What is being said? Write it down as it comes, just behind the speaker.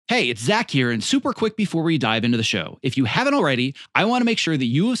Hey, it's Zach here, and super quick before we dive into the show. If you haven't already, I want to make sure that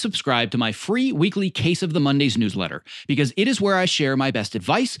you have subscribed to my free weekly Case of the Mondays newsletter, because it is where I share my best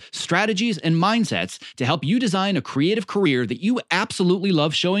advice, strategies, and mindsets to help you design a creative career that you absolutely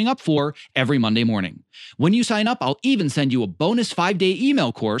love showing up for every Monday morning. When you sign up, I'll even send you a bonus 5-day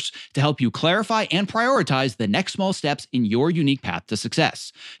email course to help you clarify and prioritize the next small steps in your unique path to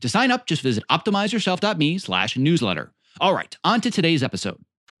success. To sign up, just visit optimizeyourself.me/newsletter. All right, on to today's episode.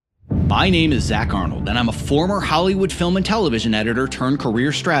 My name is Zach Arnold, and I'm a former Hollywood film and television editor turned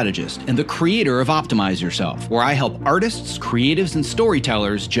career strategist and the creator of Optimize Yourself, where I help artists, creatives, and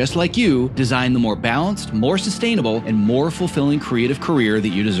storytellers just like you design the more balanced, more sustainable, and more fulfilling creative career that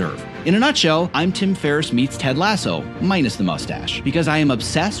you deserve. In a nutshell, I'm Tim Ferriss meets Ted Lasso, minus the mustache, because I am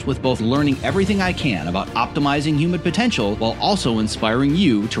obsessed with both learning everything I can about optimizing human potential while also inspiring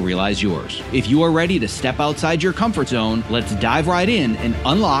you to realize yours. If you are ready to step outside your comfort zone, let's dive right in and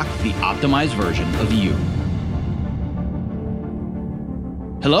unlock the optimized version of you.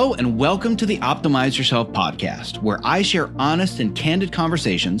 Hello, and welcome to the Optimize Yourself podcast, where I share honest and candid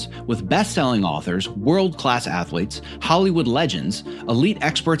conversations with best-selling authors, world-class athletes, Hollywood legends, elite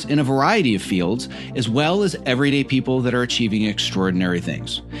experts in a variety of fields, as well as everyday people that are achieving extraordinary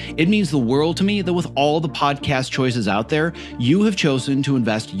things. It means the world to me that with all the podcast choices out there, you have chosen to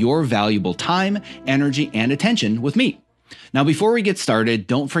invest your valuable time, energy, and attention with me. Now, before we get started,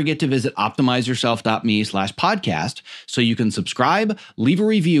 don't forget to visit optimizeyourself.me/podcast so you can subscribe, leave a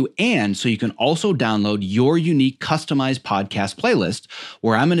review, and so you can also download your unique customized podcast playlist,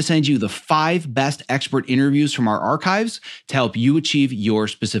 where I'm going to send you the 5 best expert interviews from our archives to help you achieve your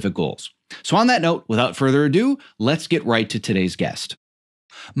specific goals. So on that note, without further ado, let's get right to today's guest.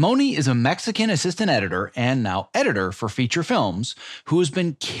 Moni is a Mexican assistant editor and now editor for feature films who has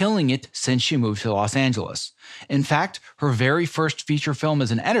been killing it since she moved to Los Angeles. In fact, her very first feature film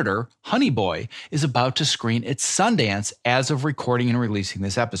as an editor, Honey Boy, is about to screen at Sundance as of recording and releasing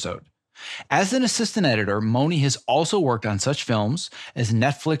this episode. As an assistant editor, Moni has also worked on such films as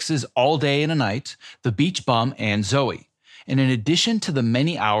Netflix's All Day and a Night, The Beach Bum, and Zoe. And in addition to the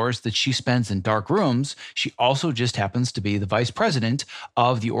many hours that she spends in dark rooms, she also just happens to be the vice president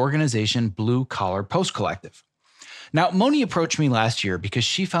of the organization Blue Collar Post Collective. Now, Moni approached me last year because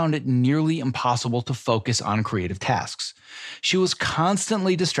she found it nearly impossible to focus on creative tasks. She was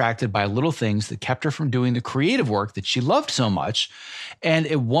constantly distracted by little things that kept her from doing the creative work that she loved so much. And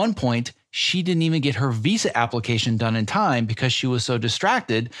at one point, she didn't even get her visa application done in time because she was so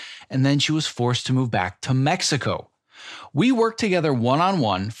distracted, and then she was forced to move back to Mexico. We worked together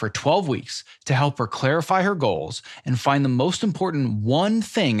one-on-one for 12 weeks to help her clarify her goals and find the most important one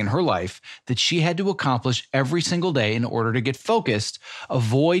thing in her life that she had to accomplish every single day in order to get focused,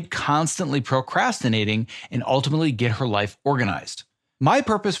 avoid constantly procrastinating, and ultimately get her life organized. My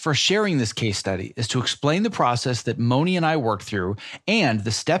purpose for sharing this case study is to explain the process that Moni and I worked through and the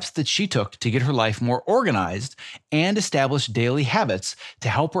steps that she took to get her life more organized and establish daily habits to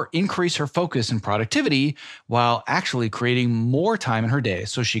help her increase her focus and productivity while actually creating more time in her day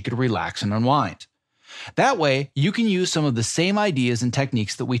so she could relax and unwind. That way, you can use some of the same ideas and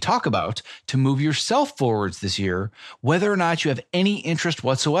techniques that we talk about to move yourself forwards this year, whether or not you have any interest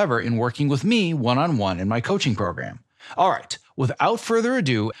whatsoever in working with me one-on-one in my coaching program. All right, without further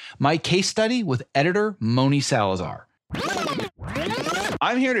ado, my case study with editor Moni Salazar.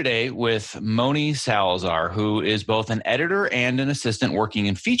 I'm here today with Moni Salazar, who is both an editor and an assistant working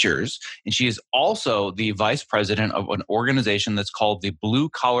in features, and she is also the vice president of an organization that's called the Blue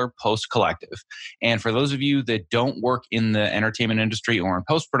Collar Post Collective. And for those of you that don't work in the entertainment industry or in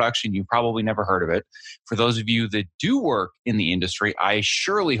post-production, you probably never heard of it. For those of you that do work in the industry, I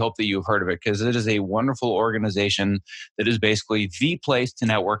surely hope that you've heard of it, because it is a wonderful organization that is basically the place to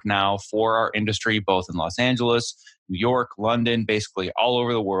network now for our industry, both in Los Angeles, New York, London, basically all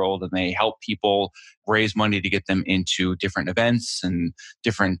over the world. And they help people raise money to get them into different events and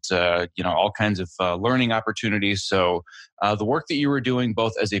different, all kinds of learning opportunities. So the work that you were doing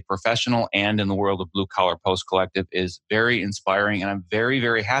both as a professional and in the world of Blue Collar Post Collective is very inspiring. And I'm very,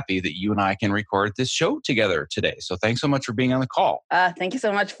 very happy that you and I can record this show together today. So thanks so much for being on the call. Thank you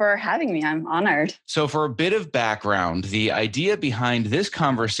so much for having me. I'm honored. So for a bit of background, the idea behind this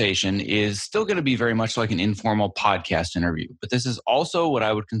conversation is still going to be very much like an informal podcast interview, but this is also what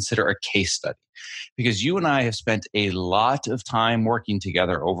I would consider a case study, because you and I have spent a lot of time working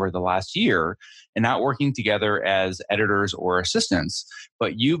together over the last year, and not working together as editors or assistants,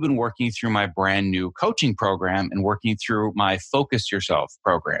 but you've been working through my brand new coaching program and working through my Focus Yourself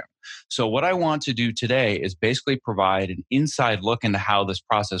program. So what I want to do today is basically provide an inside look into how this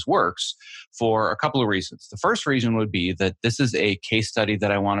process works for a couple of reasons. The first reason would be that this is a case study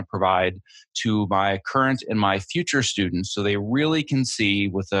that I want to provide to my current and my future students so they really can see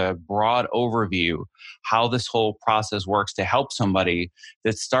with a broad overview how this whole process works to help somebody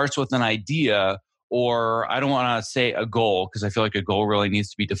that starts with an idea, or I don't want to say a goal because I feel like a goal really needs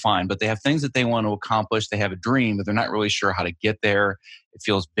to be defined, but they have things that they want to accomplish. They have a dream, but they're not really sure how to get there. It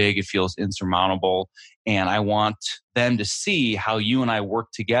feels big. It feels insurmountable. And I want them to see how you and I work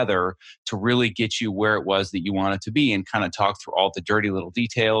together to really get you where it was that you want it to be and kind of talk through all the dirty little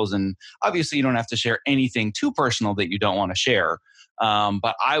details. And obviously you don't have to share anything too personal that you don't want to share.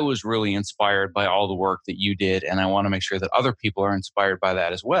 But I was really inspired by all the work that you did. And I want to make sure that other people are inspired by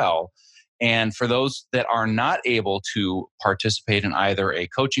that as well. And for those that are not able to participate in either a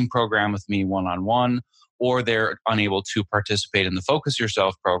coaching program with me one-on-one, or they're unable to participate in the Focus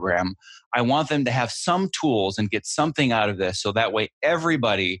Yourself program, I want them to have some tools and get something out of this. So that way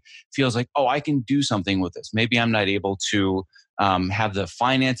everybody feels like, oh, I can do something with this. Maybe I'm not able to have the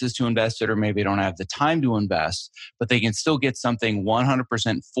finances to invest it, or maybe I don't have the time to invest, but they can still get something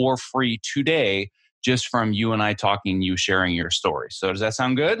 100% for free today just from you and I talking, you sharing your story. So does that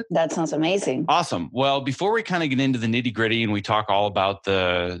sound good? That sounds amazing. Awesome. Well, before we kind of get into the nitty gritty and we talk all about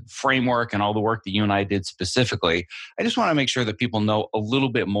the framework and all the work that you and I did specifically, I just want to make sure that people know a little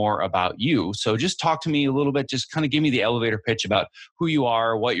bit more about you. So just talk to me a little bit, just kind of give me the elevator pitch about who you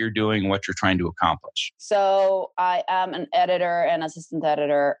are, what you're doing, what you're trying to accomplish. So I am an editor and assistant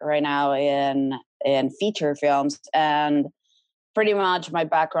editor right now in feature films. And pretty much my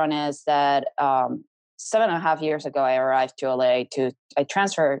background is that 7.5 years ago, I arrived to LA I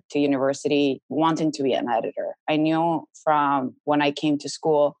transferred to university wanting to be an editor. I knew from when I came to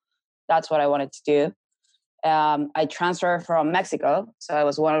school, that's what I wanted to do. I transferred from Mexico. So I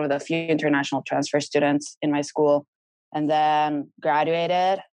was one of the few international transfer students in my school, and then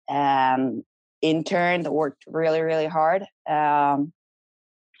graduated and interned, worked really, really hard. And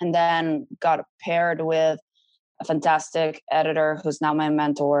then got paired with a fantastic editor who's now my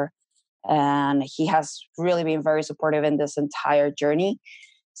mentor. And he has really been very supportive in this entire journey.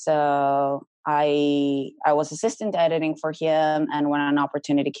 So I was assistant editing for him. And when an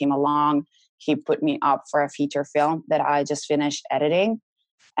opportunity came along, he put me up for a feature film that I just finished editing.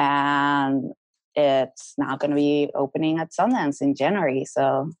 And it's now going to be opening at Sundance in January.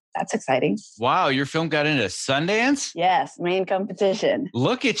 So that's exciting. Wow, your film got into Sundance? Yes, main competition.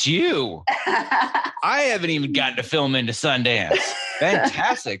 Look at you. I haven't even gotten to film into Sundance.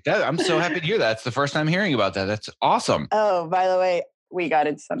 Fantastic. I'm so happy to hear that. It's the first time hearing about that. That's awesome. Oh, by the way, we got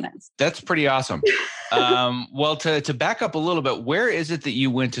into Sundance. That's pretty awesome. Well, to back up a little bit, where is it that you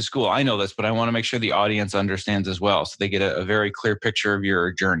went to school? I know this, but I want to make sure the audience understands as well, so they get a very clear picture of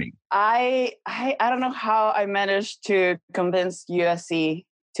your journey. I don't know how I managed to convince USC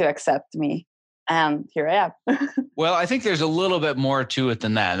to accept me. And here I am. Well, I think there's a little bit more to it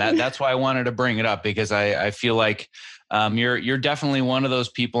than that. That's why I wanted to bring it up, because I feel like you're definitely one of those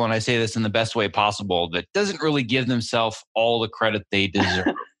people, and I say this in the best way possible, that doesn't really give themselves all the credit they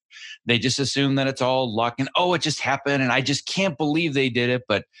deserve. They just assume that it's all luck and, oh, it just happened and I just can't believe they did it.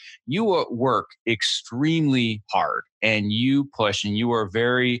 But you work extremely hard and you push and you are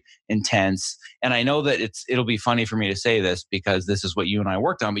very intense. And I know that it'll be funny for me to say this because this is what you and I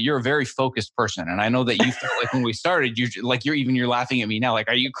worked on, but you're a very focused person. And I know that you felt like when we started, you're laughing at me now, like,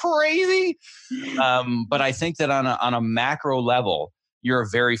 are you crazy? But I think that on a macro level, you're a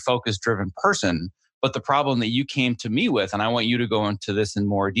very focused, driven person. But the problem that you came to me with, and I want you to go into this in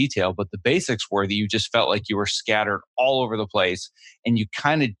more detail, but the basics were that you just felt like you were scattered all over the place and you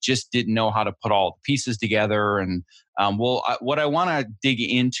kind of just didn't know how to put all the pieces together. And what I want to dig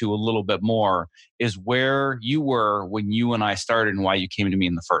into a little bit more is where you were when you and I started and why you came to me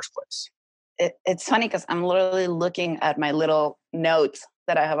in the first place. It's funny because I'm literally looking at my little notes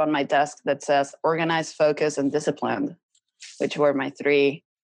that I have on my desk that says organized, focused, and disciplined, which were my three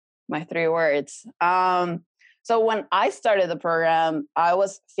words. So when I started the program, I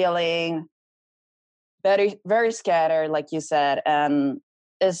was feeling very, very scattered, like you said. And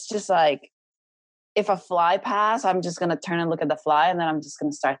it's just like, if a fly passed, I'm just going to turn and look at the fly. And then I'm just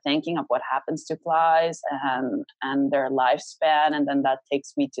going to start thinking of what happens to flies and their lifespan. And then that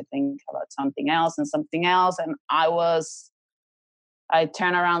takes me to think about something else and something else. And I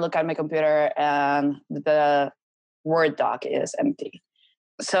turn around, look at my computer, and the Word doc is empty.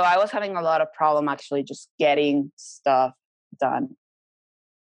 So I was having a lot of problem actually just getting stuff done.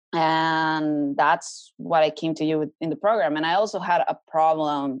 And that's what I came to you with in the program. And I also had a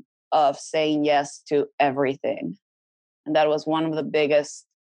problem of saying yes to everything. And that was one of the biggest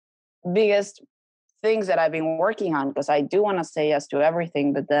biggest things that I've been working on, because I do want to say yes to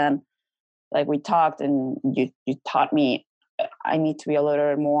everything. But then, like we talked and you taught me, I need to be a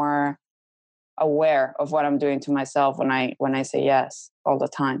little more aware of what I'm doing to myself when I say yes all the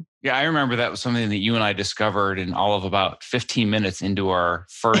time. Yeah, I remember that was something that you and I discovered in all of about 15 minutes into our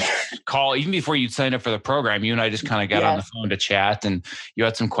first call. Even before you'd signed up for the program, you and I just kind of got on the phone to chat, and you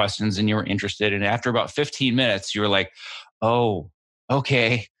had some questions and you were interested. And after about 15 minutes, you were like, oh,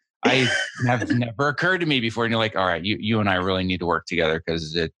 okay. I have never occurred to me before. And you're like, all right, you and I really need to work together,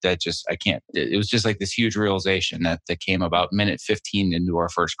 because I can't. It was just like this huge realization that came about minute 15 into our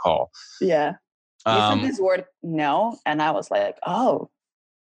first call. Yeah. You said this word no, and I was like, oh,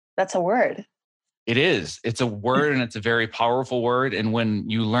 that's a word. It is. It's a word, and it's a very powerful word. And when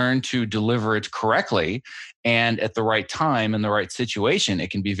you learn to deliver it correctly and at the right time in the right situation, it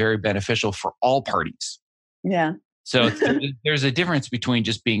can be very beneficial for all parties. Yeah. So there's a difference between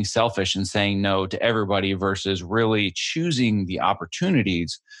just being selfish and saying no to everybody versus really choosing the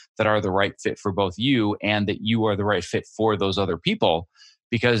opportunities that are the right fit for both you, and that you are the right fit for those other people.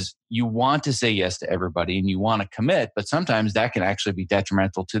 Because you want to say yes to everybody and you want to commit, but sometimes that can actually be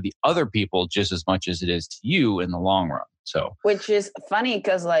detrimental to the other people just as much as it is to you in the long run. So, which is funny,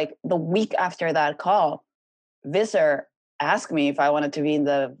 because like the week after that call, Visser asked me if I wanted to be in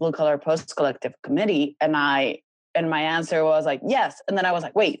the Blue Collar Post Collective committee, and my answer was like yes. And then I was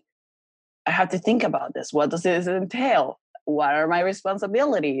like, wait, I have to think about this. What does this entail? What are my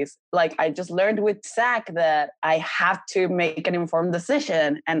responsibilities? Like, I just learned with Zach that I have to make an informed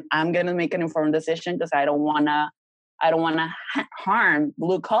decision, and I'm going to make an informed decision because I don't want to harm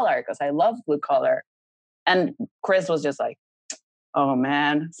Blue Collar, because I love Blue Collar. And Chris was just like, oh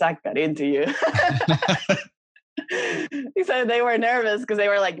man, Zach got into you. He said they were nervous because they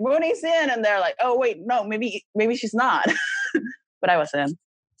were like, Mooney's in, and they're like, oh wait, no, maybe she's not. But I was in.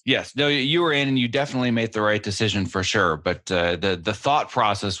 Yes, no, you were in, and you definitely made the right decision for sure. But the thought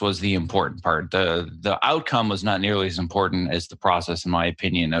process was the important part. The outcome was not nearly as important as the process, in my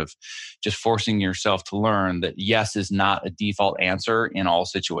opinion, of just forcing yourself to learn that yes is not a default answer in all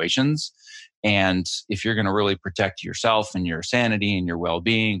situations. And if you're going to really protect yourself and your sanity and your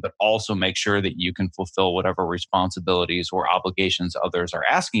well-being, but also make sure that you can fulfill whatever responsibilities or obligations others are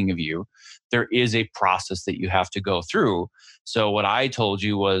asking of you, there is a process that you have to go through. So what I told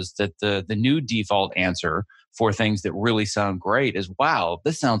you was that the new default answer for things that really sound great is, wow,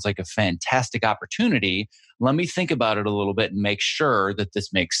 this sounds like a fantastic opportunity. Let me think about it a little bit and make sure that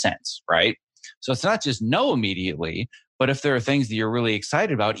this makes sense, right? So it's not just no immediately, but if there are things that you're really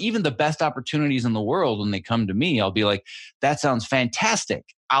excited about, even the best opportunities in the world, when they come to me, I'll be like, that sounds fantastic.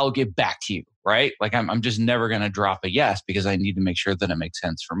 I'll get back to you, right? Like I'm just never going to drop a yes, because I need to make sure that it makes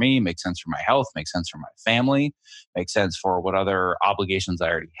sense for me, makes sense for my health, makes sense for my family, makes sense for what other obligations I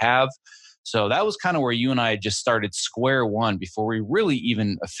already have. So that was kind of where you and I just started square one before we really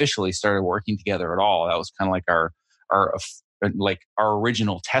even officially started working together at all. That was kind of like our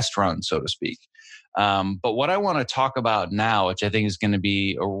original test run, so to speak. But what I want to talk about now, which I think is going to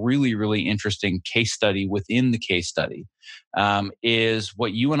be a really, really interesting case study within the case study, is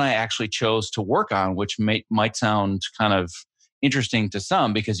what you and I actually chose to work on, which might sound kind of interesting to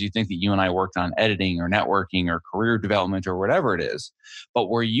some, because you think that you and I worked on editing or networking or career development or whatever it is.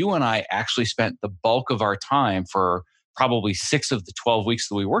 But where you and I actually spent the bulk of our time for probably 6 of the 12 weeks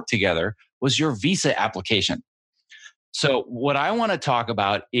that we worked together was your visa application. So what I want to talk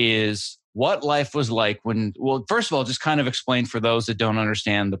about is what life was like well, first of all, just kind of explain for those that don't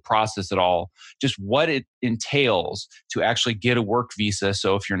understand the process at all, just what it entails to actually get a work visa.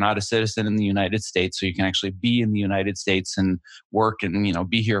 So if you're not a citizen in the United States, so you can actually be in the United States and work and,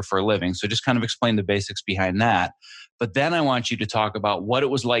 be here for a living. So just kind of explain the basics behind that. But then I want you to talk about what it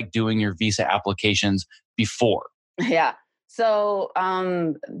was like doing your visa applications before. Yeah. So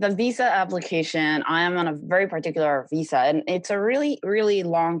the visa application, I am on a very particular visa, and it's a really, really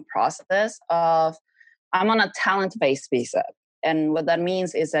long process I'm on a talent-based visa. And what that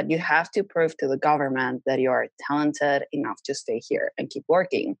means is that you have to prove to the government that you are talented enough to stay here and keep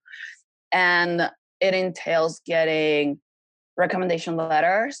working. And it entails getting recommendation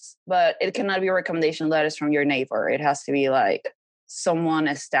letters, but it cannot be recommendation letters from your neighbor. It has to be like someone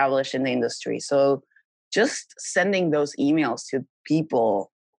established in the industry. So just sending those emails to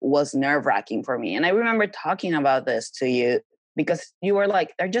people was nerve-wracking for me. And I remember talking about this to you because you were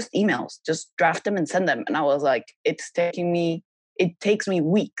like, they're just emails, just draft them and send them. And I was like, it takes me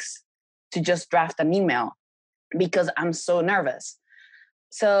weeks to just draft an email because I'm so nervous.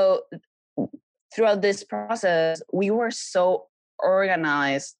 So throughout this process, we were so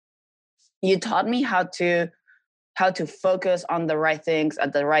organized. You taught me how to how to focus on the right things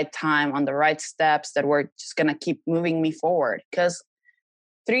at the right time, on the right steps that were just going to keep moving me forward. Because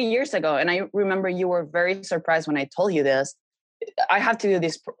 3 years ago, and I remember you were very surprised when I told you this, I have to do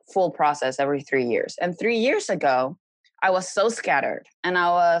this full process every 3 years. And 3 years ago, I was so scattered, and I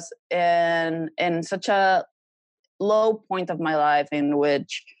was in such a low point of my life in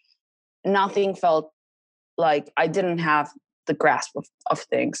which nothing felt like I didn't have the grasp of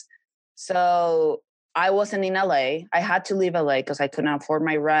things. So I wasn't in LA. I had to leave LA because I couldn't afford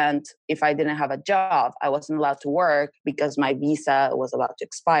my rent. If I didn't have a job, I wasn't allowed to work because my visa was about to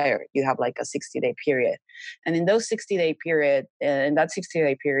expire. You have like a 60-day period. And in that 60-day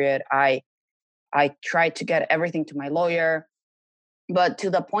period, I tried to get everything to my lawyer, but to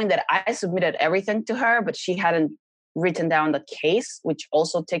the point that I submitted everything to her, but she hadn't written down the case, which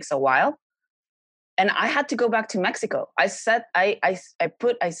also takes a while. And I had to go back to Mexico. I set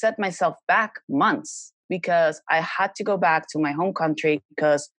myself back months because I had to go back to my home country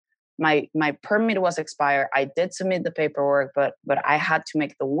because my permit was expired. I did submit the paperwork, but I had to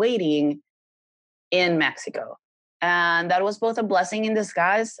make the waiting in Mexico. And that was both a blessing in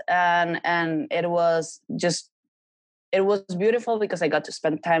disguise, and it was beautiful because I got to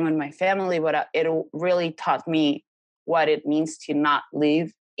spend time with my family, but it really taught me what it means to not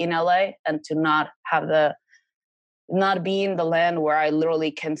live in LA and to not be in the land where I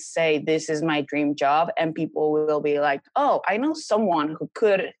literally can say, this is my dream job. And people will be like, oh, I know someone who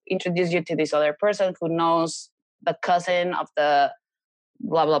could introduce you to this other person who knows the cousin of the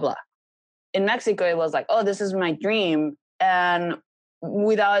blah, blah, blah. In Mexico, it was like, oh, this is my dream. And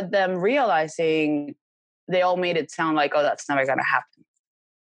without them realizing, they all made it sound like, oh, that's never going to happen.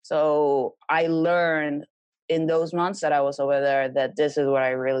 So I learned in those months that I was over there that this is where I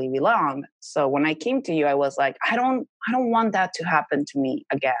really belong. So when I came to you, I was like, I don't want that to happen to me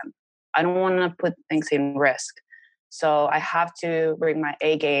again. I don't want to put things in risk. So I have to bring my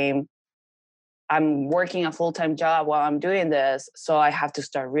A game. I'm working a full-time job while I'm doing this. So I have to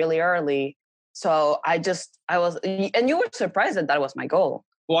start really early. So I was, and you were surprised that was my goal.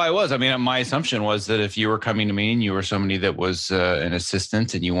 Well, I was. I mean, my assumption was that if you were coming to me and you were somebody that was an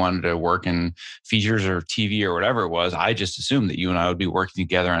assistant and you wanted to work in features or TV or whatever it was, I just assumed that you and I would be working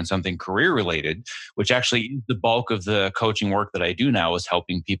together on something career related, which actually is the bulk of the coaching work that I do now, is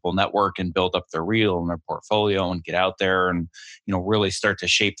helping people network and build up their reel and their portfolio and get out there and, really start to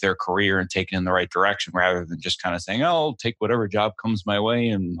shape their career and take it in the right direction rather than just kind of saying, oh, I'll take whatever job comes my way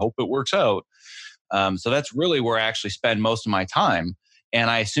and hope it works out. So that's really where I actually spend most of my time. And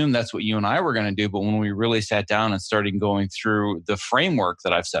I assumed that's what you and I were going to do. But when we really sat down and started going through the framework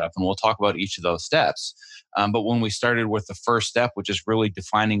that I've set up, and we'll talk about each of those steps. But when we started with the first step, which is really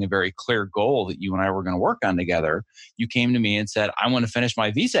defining a very clear goal that you and I were going to work on together, you came to me and said, I want to finish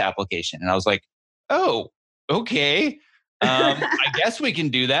my visa application. And I was like, oh, okay. I guess we can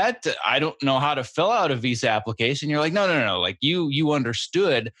do that. I don't know how to fill out a visa application. You're like, no. Like you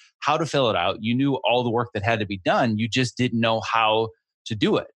understood how to fill it out. You knew all the work that had to be done. You just didn't know how to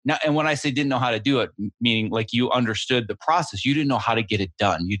do it. Now, and when I say didn't know how to do it, meaning like you understood the process, you didn't know how to get it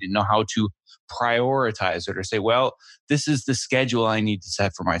done. You didn't know how to prioritize it or say, well, this is the schedule I need to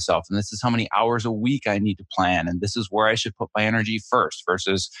set for myself. And this is how many hours a week I need to plan. And this is where I should put my energy first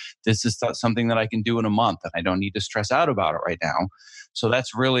versus this is something that I can do in a month and I don't need to stress out about it right now. So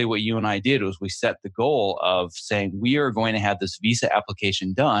that's really what you and I did, was we set the goal of saying we are going to have this visa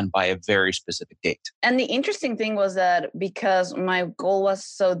application done by a very specific date. And the interesting thing was that because my goal was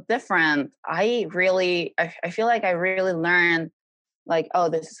so different, I feel like I really learned like, oh,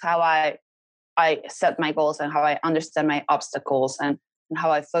 this is how I set my goals and how I understand my obstacles and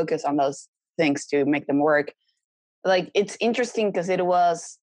how I focus on those things to make them work. Like, it's interesting because it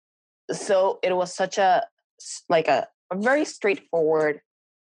was such a very straightforward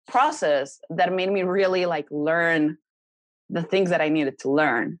process that made me really like learn the things that I needed to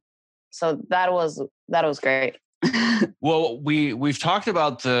learn. So that was great. Well, we've talked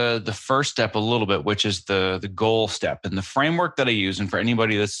about the first step a little bit, which is the goal step, and the framework that I use. And for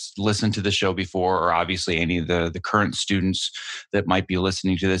anybody that's listened to the show before, or obviously any of the current students that might be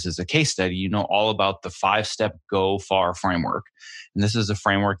listening to this as a case study, you know all about the 5-step Go Far framework. And this is a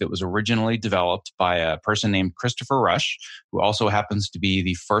framework that was originally developed by a person named Christopher Rush, who also happens to be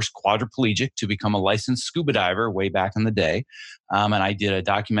the first quadriplegic to become a licensed scuba diver way back in the day. And I did a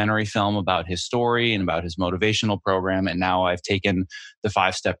documentary film about his story and about his motivational program. And now I've taken the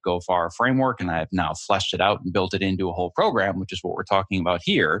 5-step Go Far framework and I've now fleshed it out and built it into a whole program, which is what we're talking about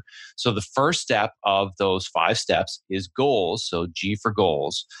here. So the first step of those 5 steps is goals. So G for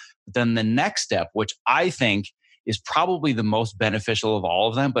goals. But then the next step, which I think is probably the most beneficial of all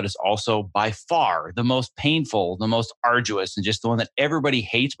of them, but it's also by far the most painful, the most arduous, and just the one that everybody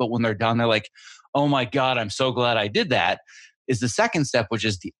hates. But when they're done, they're like, oh my God, I'm so glad I did that, is the second step, which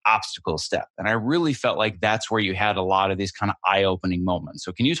is the obstacle step. And I really felt like that's where you had a lot of these kind of eye-opening moments.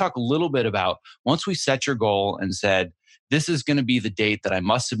 So can you talk a little bit about, once we set your goal and said, this is going to be the date that I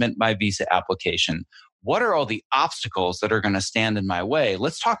must submit my visa application, what are all the obstacles that are going to stand in my way?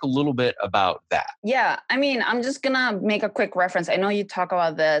 Let's talk a little bit about that. Yeah, I mean, I'm just going to make a quick reference. I know you talk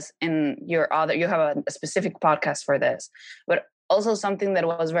about this in your other, you have a specific podcast for this, but also something that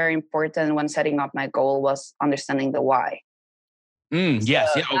was very important when setting up my goal was understanding the why. Yes.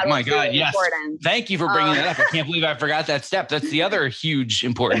 Yeah. Oh my God. Really yes. Important. Thank you for bringing that up. I can't believe I forgot that step. That's the other huge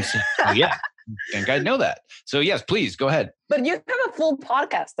important step. So yeah. I think I know that. So yes, please go ahead. But you have a full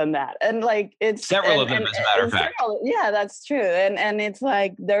podcast on that. And like it's several of them, as a matter of fact. Yeah, that's true. And it's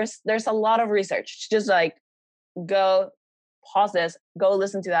like there's a lot of research. Just like go pause this, go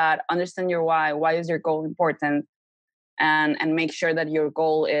listen to that, understand your why. Why is your goal important? And make sure that your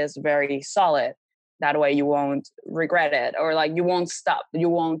goal is very solid. That way you won't regret it, or like you won't stop.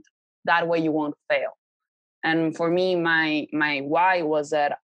 That way you won't fail. And for me, my why was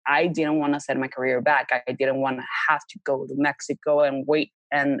that I didn't want to set my career back. I didn't want to have to go to Mexico and wait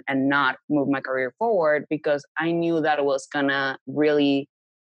and not move my career forward, because I knew that it was gonna really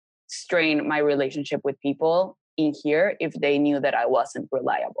strain my relationship with people in here if they knew that I wasn't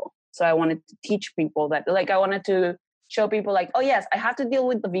reliable. So I wanted to teach people that, like, I wanted to show people like, oh yes, I have to deal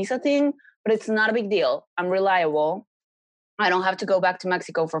with the visa thing, but it's not a big deal. I'm reliable. I don't have to go back to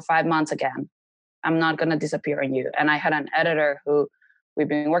Mexico for 5 months again. I'm not going to disappear on you. And I had an editor who we've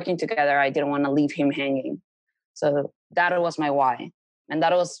been working together. I didn't want to leave him hanging. So that was my why. And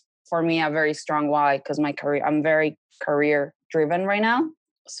that was, for me, a very strong why, because I'm very career driven right now.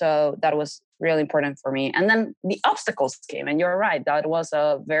 So that was really important for me. And then the obstacles came, and you're right. That was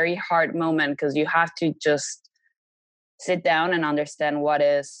a very hard moment, because you have to just sit down and understand what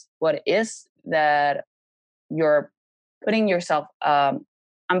is that you're putting yourself. I'm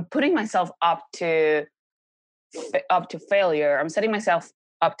putting myself up to failure. I'm setting myself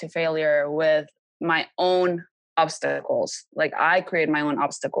up to failure with my own obstacles. Like I create my own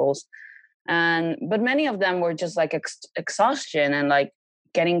obstacles, but many of them were just like exhaustion and like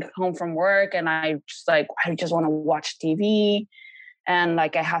getting home from work, and I just want to watch TV. And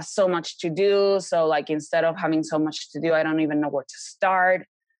like, I have so much to do. So like, instead of having so much to do, I don't even know where to start.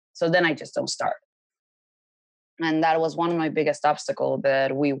 So then I just don't start. And that was one of my biggest obstacles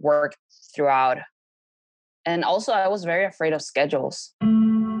that we worked throughout. And also I was very afraid of schedules.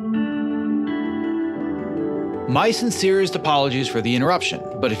 My sincerest apologies for the interruption,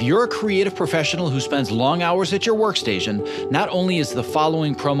 but if you're a creative professional who spends long hours at your workstation, not only is the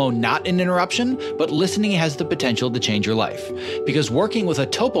following promo not an interruption, but listening has the potential to change your life. Because working with a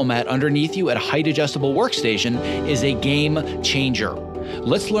TopoMat underneath you at a height-adjustable workstation is a game changer.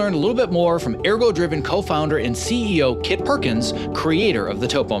 Let's learn a little bit more from Ergo-Driven co-founder and CEO Kit Perkins, creator of the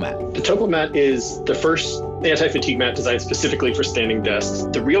TopoMat. The TopoMat is the first anti-fatigue mat designed specifically for standing desks.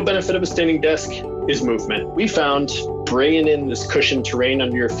 The real benefit of a standing desk is movement. We found bringing in this cushioned terrain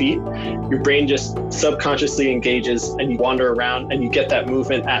under your feet, your brain just subconsciously engages and you wander around and you get that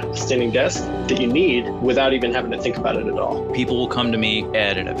movement at the standing desk that you need without even having to think about it at all. People will come to me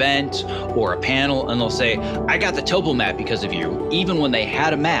at an event or a panel and they'll say, I got the TopoMat because of you. Even when they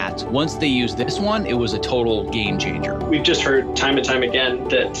had a mat, once they used this one, it was a total game changer. We've just heard time and time again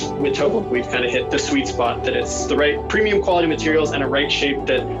that with Topo, we've kind of hit the sweet spot, that it's the right premium quality materials and a right shape,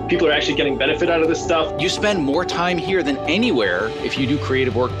 that people are actually getting benefit out of this stuff. You spend more time here than anywhere if you do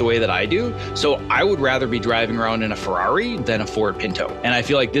creative work the way that I do. So I would rather be driving around in a Ferrari than a Ford Pinto. And I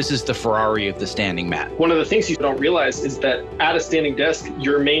feel like this is the Ferrari of the standing mat. One of the things you don't realize is that at a standing desk,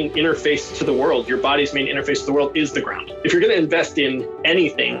 your main interface to the world, your body's main interface to the world is the ground. If you're going to invest in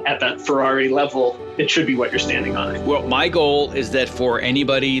anything at that Ferrari level, it should be what you're standing on. Well, my goal is that for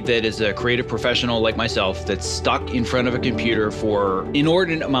anybody that is a creative professional like myself that's stuck in front of a computer for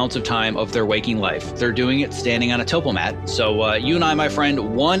inordinate amounts of time of their waking life, they're doing it standing on a TopoMat. So you and I, my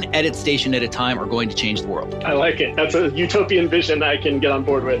friend, one edit station at a time are going to change the world. I like it. That's a utopian vision I can get on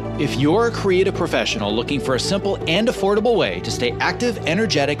board with. If you're a creative professional looking for a simple and affordable way to stay active,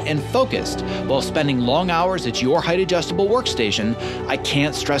 energetic, and focused while spending long hours at your height-adjustable workstation, I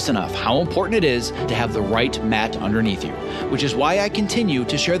can't stress enough how important it is to have the right mat underneath you, which is why I continue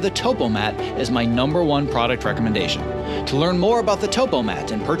to share the TopoMat as my #1 product recommendation. To learn more about the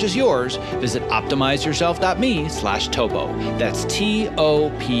TopoMat and purchase yours, visit optimizeyourself.me/topo. That's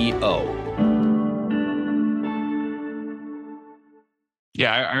TOPO.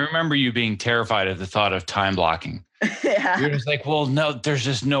 Yeah, I remember you being terrified of the thought of time blocking. Yeah. You're just like, well, no, there's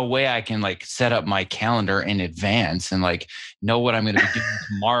just no way I can like set up my calendar in advance and like know what I'm going to be doing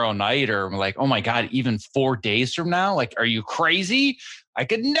tomorrow night, or I'm like, oh my God, even 4 days from now? Like, are you crazy? I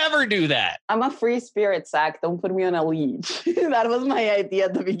could never do that. I'm a free spirit, Zach. Don't put me on a leash. That was my idea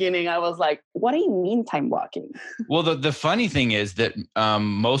at the beginning. I was like, what do you mean time blocking? Well, the funny thing is that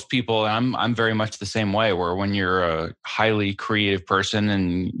most people, and I'm very much the same way, where when you're a highly creative person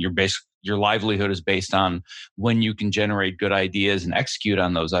and your livelihood is based on when you can generate good ideas and execute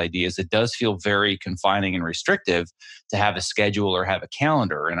on those ideas, it does feel very confining and restrictive to have a schedule or have a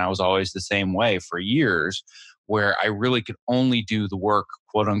calendar. And I was always the same way for years, where I really could only do the work,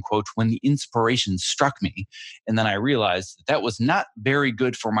 quote unquote, when the inspiration struck me. And then I realized that was not very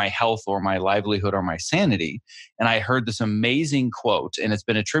good for my health or my livelihood or my sanity. And I heard this amazing quote, and it's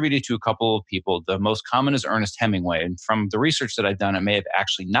been attributed to a couple of people. The most common is Ernest Hemingway. And from the research that I've done, it may have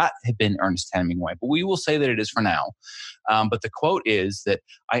actually not have been Ernest Hemingway, but we will say that it is for now. But the quote is that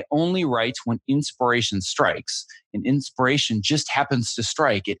I only write when inspiration strikes, and inspiration just happens to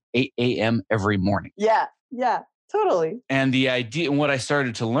strike at 8 a.m. every morning. Yeah, totally. And the idea, and what I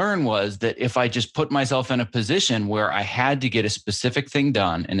started to learn was that if I just put myself in a position where I had to get a specific thing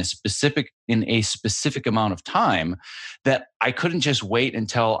done in a specific amount of time, that I couldn't just wait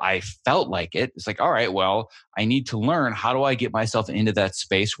until I felt like it. It's like, all right, well, I need to learn, how do I get myself into that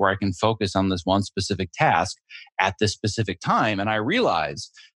space where I can focus on this one specific task at this specific time? And I realized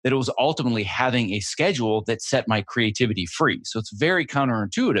that it was ultimately having a schedule that set my creativity free. So it's very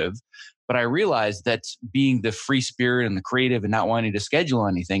counterintuitive. But I realized that being the free spirit and the creative and not wanting to schedule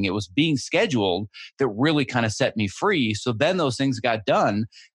anything, it was being scheduled that really kind of set me free. So then those things got done.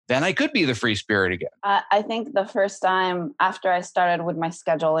 Then I could be the free spirit again. I think the first time after I started with my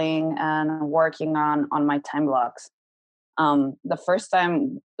scheduling and working on my time blocks, the first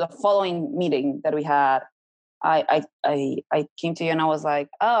time, the following meeting that we had, I came to you and I was like,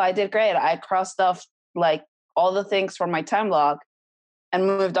 oh, I did great. I crossed off like all the things from my time block and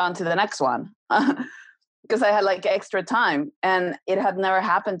moved on to the next one because I had like extra time. And it had never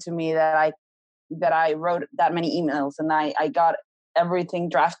happened to me that I wrote that many emails and I got everything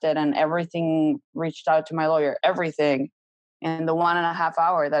drafted and everything reached out to my lawyer, everything in the 1.5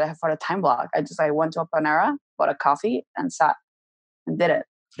 hour that I have for the time block. I went to a Panera, bought a coffee and sat and did it.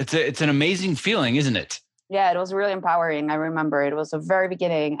 It's an amazing feeling, isn't it? Yeah, it was really empowering. I remember it was the very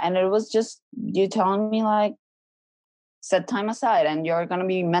beginning and it was just you telling me like, set time aside and you're going to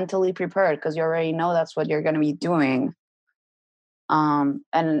be mentally prepared because you already know that's what you're going to be doing. And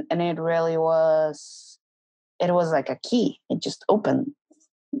it really was, it was like a key. It just opened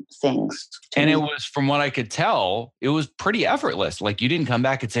things. And it was, from what I could tell, it was pretty effortless. Like you didn't come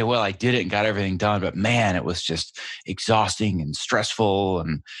back and say, well, I did it and got everything done, but man, it was just exhausting and stressful.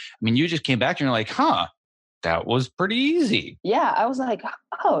 And I mean, you just came back and you're like, that was pretty easy. Yeah. I was like,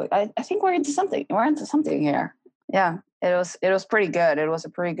 oh, I think we're into something. We're into something here. Yeah. It was pretty good. It was a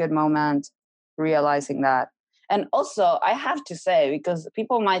pretty good moment realizing that. And also I have to say, because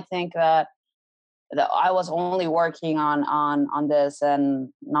people might think that I was only working on this and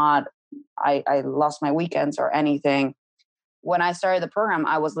not, I lost my weekends or anything. When I started the program,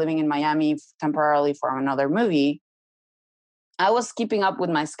 I was living in Miami temporarily for another movie. I was keeping up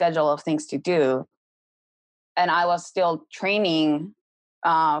with my schedule of things to do. And I was still training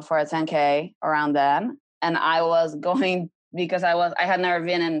for a 10K around then. And I was going, because I had never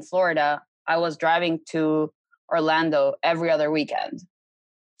been in Florida, I was driving to Orlando every other weekend.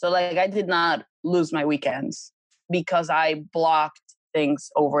 So like I did not lose my weekends because I blocked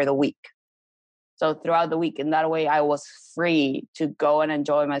things over the week. So throughout the week, in that way, I was free to go and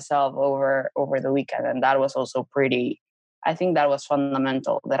enjoy myself over the weekend. And that was also I think that was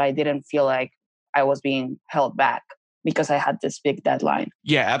fundamental, that I didn't feel like I was being held back because I had this big deadline.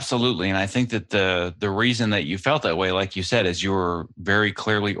 Yeah, absolutely. And I think that the reason that you felt that way, like you said, is you were very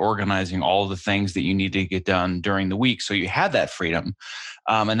clearly organizing all the things that you need to get done during the week. So you had that freedom.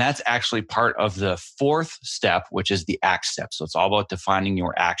 And that's actually part of the fourth step, which is the act step. So it's all about defining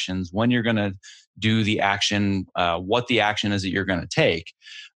your actions, when you're going to do the action, what the action is that you're going to take.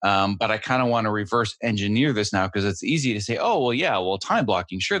 But I kind of want to reverse engineer this now, because it's easy to say, oh, well, yeah, well, time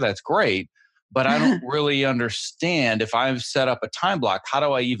blocking, sure, that's great. But I don't really understand, if I've set up a time block, how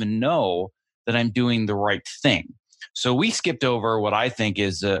do I even know that I'm doing the right thing? So we skipped over what I think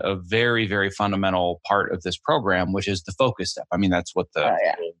is a very, very fundamental part of this program, which is the focus step. I mean, that's what the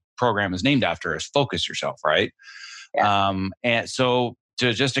program is named after, is focus yourself, right? Yeah. And so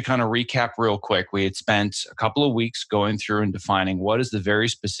just to kind of recap real quick, we had spent a couple of weeks going through and defining what is the very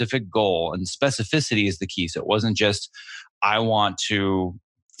specific goal, and specificity is the key. So it wasn't just, I want to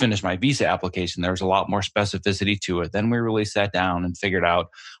finish my visa application. There was a lot more specificity to it. Then we really sat down and figured out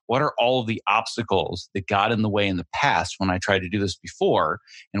what are all of the obstacles that got in the way in the past when I tried to do this before,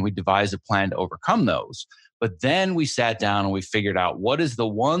 and we devised a plan to overcome those. But then we sat down and we figured out what is the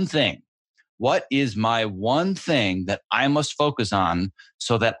one thing. What is my one thing that I must focus on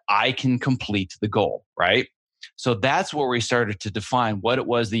so that I can complete the goal, right? So that's where we started to define what it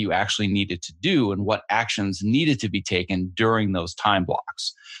was that you actually needed to do and what actions needed to be taken during those time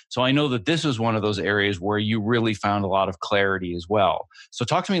blocks. So I know that this was one of those areas where you really found a lot of clarity as well. So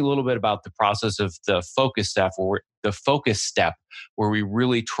talk to me a little bit about the process of the focus step where we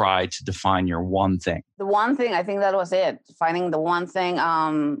really tried to define your one thing. The one thing, I think that was it. Finding the one thing.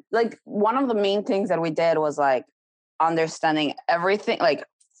 Like one of the main things that we did was like understanding everything, like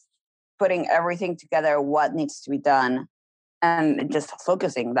putting everything together, what needs to be done, and just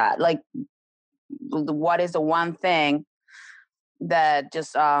focusing that. Like, what is the one thing that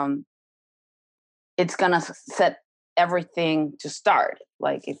just it's gonna set everything to start.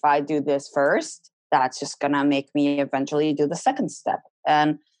 Like, if I do this first, that's just gonna make me eventually do the second step,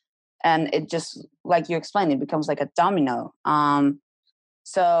 and it just, like you explained, it becomes like a domino.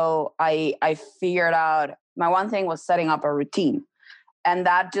 So I figured out my one thing was setting up a routine, and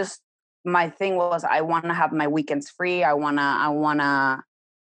that just, my thing was I want to have my weekends free. I wanna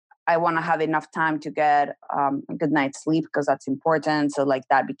have enough time to get a good night's sleep, because that's important. So like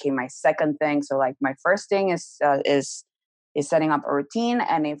that became my second thing. So like my first thing is setting up a routine,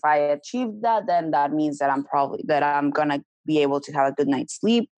 and if I achieve that, then that means that I'm gonna be able to have a good night's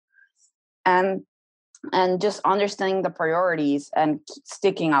sleep, and just understanding the priorities and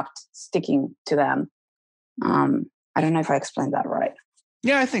sticking to them. I don't know if I explained that right.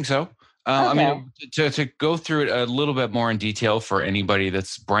 Yeah, I think so. I mean, to go through it a little bit more in detail for anybody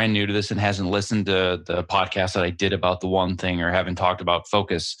that's brand new to this and hasn't listened to the podcast that I did about the one thing, or haven't talked about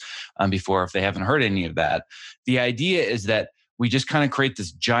focus before, if they haven't heard any of that, the idea is that we just kind of create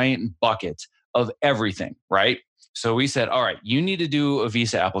this giant bucket of everything, right? So we said, all right, you need to do a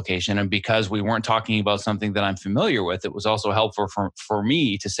visa application. And because we weren't talking about something that I'm familiar with, it was also helpful for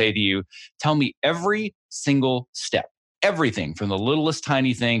me to say to you, tell me every single step. Everything from the littlest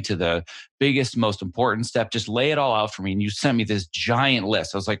tiny thing to the biggest, most important step. Just lay it all out for me. And you sent me this giant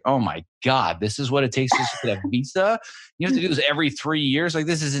list. I was like, oh my God, this is what it takes to get a visa? You have to do this every 3 years? Like,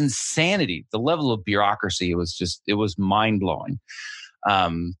 this is insanity. The level of bureaucracy it was mind blowing.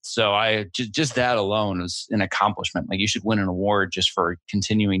 So I just that alone is an accomplishment. Like, you should win an award just for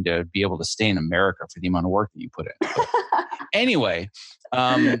continuing to be able to stay in America for the amount of work that you put in. But anyway,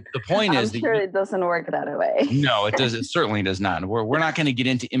 the point is, I'm sure it doesn't work that way. No, it does. It certainly does not. We're not going to get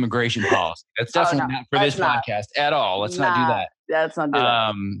into immigration policy. That's definitely not for this podcast at all. Let's not do that. Let's not do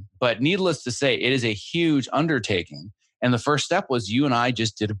that. But needless to say, it is a huge undertaking. And the first step was you and I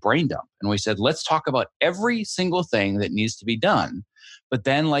just did a brain dump, and we said, let's talk about every single thing that needs to be done. But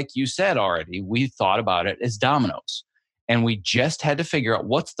then, like you said already, we thought about it as dominoes, and we just had to figure out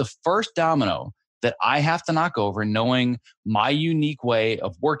what's the first domino that I have to knock over, knowing my unique way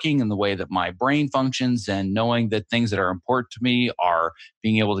of working and the way that my brain functions, and knowing that things that are important to me are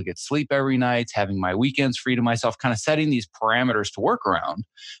being able to get sleep every night, having my weekends free to myself, kind of setting these parameters to work around.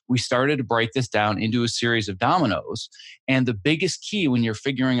 We started to break this down into a series of dominoes. And the biggest key when you're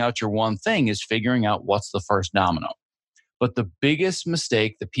figuring out your one thing is figuring out what's the first domino. But the biggest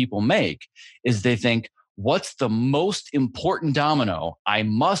mistake that people make is they think, what's the most important domino? I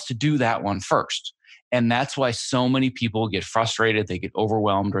must do that one first. And that's why so many people get frustrated, they get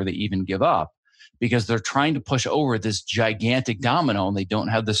overwhelmed, or they even give up, because they're trying to push over this gigantic domino and they don't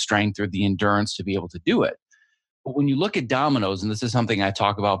have the strength or the endurance to be able to do it. But when you look at dominoes, and this is something I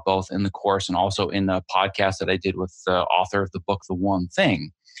talk about both in the course and also in the podcast that I did with the author of the book, The One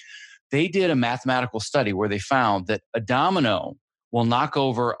Thing, they did a mathematical study where they found that a domino will knock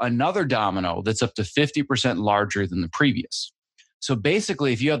over another domino that's up to 50% larger than the previous. So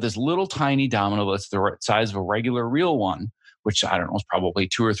basically, if you have this little tiny domino that's the size of a regular real one, which I don't know is probably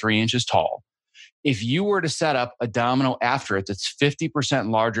 2 or 3 inches tall, if you were to set up a domino after it that's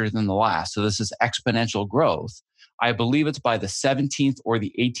 50% larger than the last, so this is exponential growth, I believe it's by the 17th or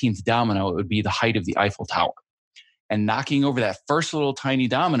the 18th domino, it would be the height of the Eiffel Tower. And knocking over that first little tiny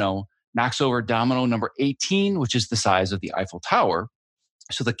domino knocks over domino number 18, which is the size of the Eiffel Tower.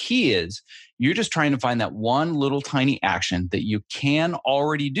 So the key is you're just trying to find that one little tiny action that you can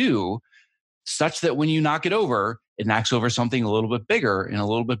already do, such that when you knock it over, it knocks over something a little bit bigger and a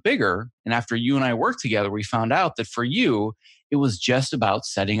little bit bigger. And after you and I worked together, we found out that for you, it was just about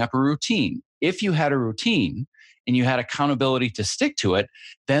setting up a routine. If you had a routine and you had accountability to stick to it,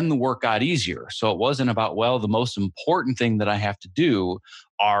 then the work got easier. So it wasn't about, well, the most important thing that I have to do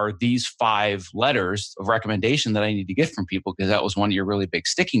are these 5 letters of recommendation that I need to get from people, because that was one of your really big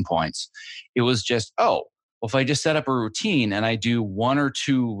sticking points. It was just, oh, well, if I just set up a routine and I do 1 or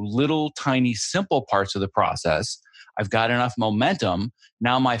 2 little tiny simple parts of the process, I've got enough momentum.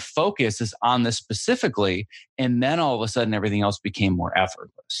 Now my focus is on this specifically. And then all of a sudden, everything else became more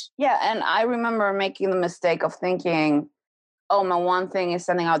effortless. Yeah. And I remember making the mistake of thinking, oh, my one thing is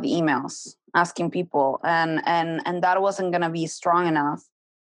sending out the emails, asking people. And that wasn't going to be strong enough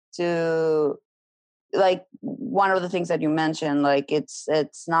to, like, one of the things that you mentioned, like it's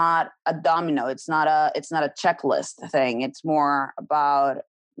not a domino. It's not a checklist thing. It's more about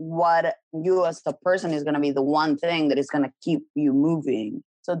what you as the person is going to be the one thing that is going to keep you moving.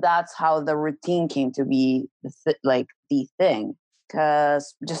 So that's how the routine came to be the thing,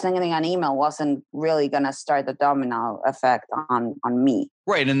 because just sending an email wasn't really going to start the domino effect on me.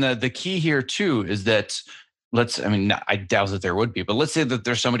 Right. And the key here too is that I doubt that there would be, but let's say that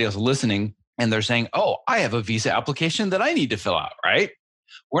there's somebody else listening and they're saying, oh, I have a visa application that I need to fill out, right?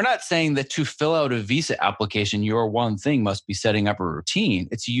 We're not saying that to fill out a visa application, your one thing must be setting up a routine.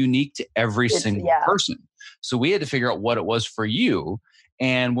 It's unique to every single person. So we had to figure out what it was for you.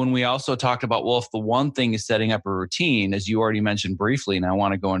 And when we also talked about, well, if the one thing is setting up a routine, as you already mentioned briefly, and I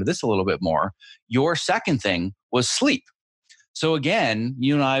want to go into this a little bit more, your second thing was sleep. So again,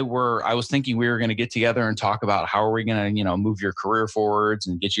 you and I was thinking we were going to get together and talk about how are we going to, move your career forwards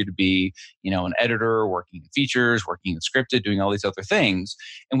and get you to be, an editor, working in features, working in scripted, doing all these other things.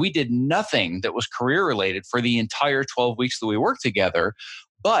 And we did nothing that was career related for the entire 12 weeks that we worked together.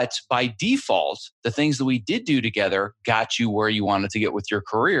 But by default, the things that we did do together got you where you wanted to get with your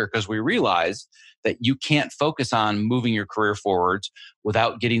career, because we realized that you can't focus on moving your career forwards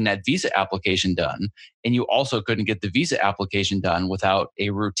without getting that visa application done. And you also couldn't get the visa application done without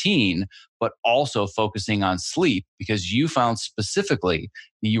a routine, but also focusing on sleep, because you found specifically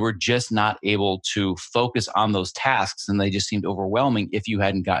that you were just not able to focus on those tasks and they just seemed overwhelming if you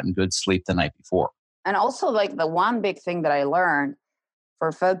hadn't gotten good sleep the night before. And also, like, the one big thing that I learned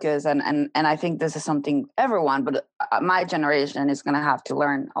for focus, and I think this is something everyone, but my generation is going to have to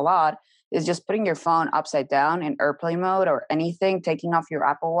learn a lot, is just putting your phone upside down in airplane mode or anything, taking off your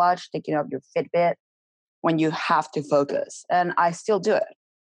Apple Watch, taking off your Fitbit when you have to focus. And I still do it.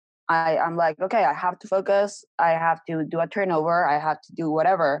 I'm like, okay, I have to focus. I have to do a turnover. I have to do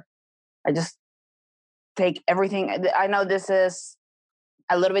whatever. I just take everything. I know this is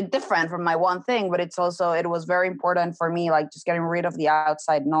a little bit different from my one thing, but it was very important for me, like just getting rid of the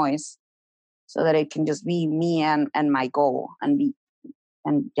outside noise so that it can just be me and my goal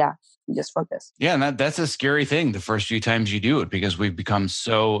just focus. Yeah. And that's a scary thing the first few times you do it, because we've become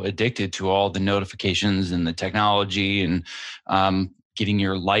so addicted to all the notifications and the technology and getting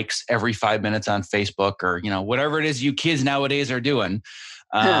your likes every 5 minutes on Facebook or, whatever it is you kids nowadays are doing.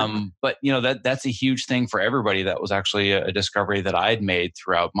 But that's a huge thing for everybody. That was actually a discovery that I'd made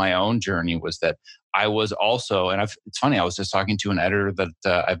throughout my own journey, was that I was also, and it's funny, I was just talking to an editor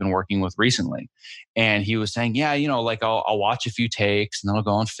that I've been working with recently, and he was saying, yeah, like I'll watch a few takes and then I'll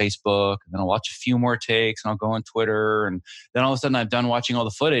go on Facebook and then I'll watch a few more takes and I'll go on Twitter. And then all of a sudden I'm done watching all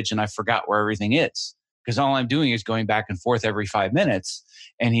the footage and I forgot where everything is, because all I'm doing is going back and forth every 5 minutes.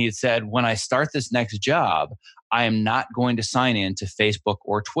 And he had said, when I start this next job, I am not going to sign in to Facebook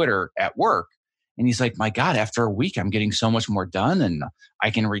or Twitter at work. And he's like, my God, after a week, I'm getting so much more done and I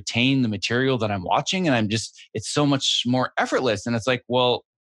can retain the material that I'm watching. And it's so much more effortless. And it's like, well,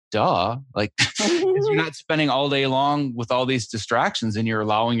 duh. Like, you're not spending all day long with all these distractions and you're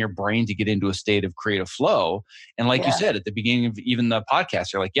allowing your brain to get into a state of creative flow. And like you said, at the beginning of even the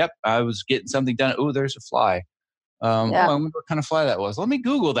podcast, you're like, yep, I was getting something done. Oh, there's a fly. I wonder what kind of fly that was. Let me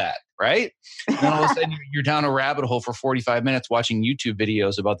Google that, right? And then all of a sudden you're down a rabbit hole for 45 minutes watching YouTube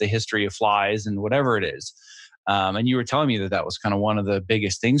videos about the history of flies and whatever it is. And you were telling me that was kind of one of the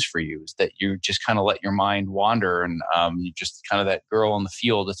biggest things for you, is that you just kind of let your mind wander and you just kind of that girl in the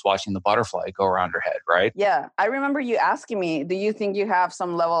field that's watching the butterfly go around her head, right? Yeah. I remember you asking me, do you think you have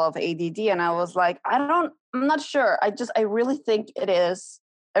some level of ADD? And I was like, I'm not sure. I really think it is.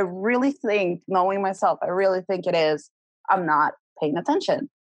 I really think, knowing myself, I really think it is. I'm not paying attention.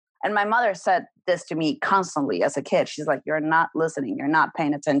 And my mother said this to me constantly as a kid. She's like, you're not listening. You're not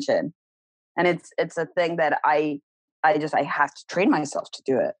paying attention. And it's a thing that I have to train myself to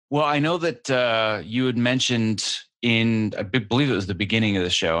do it. Well, I know that you had mentioned I believe it was the beginning of the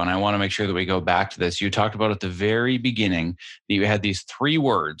show, and I want to make sure that we go back to this. You talked about at the very beginning that you had these 3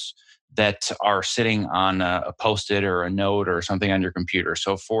 words that are sitting on a Post-it or a note or something on your computer.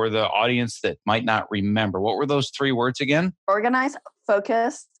 So for the audience that might not remember, what were those three words again? Organized,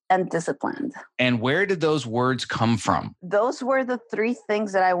 focused, and disciplined. And where did those words come from? Those were the three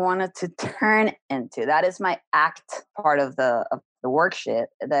things that I wanted to turn into. That is my ACT part of the worksheet.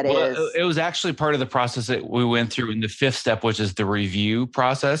 It was actually part of the process that we went through in the fifth step, which is the review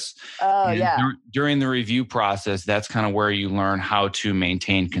process. Oh, and yeah. During the review process, that's kind of where you learn how to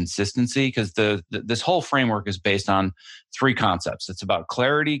maintain consistency, because this whole framework is based on three concepts. It's about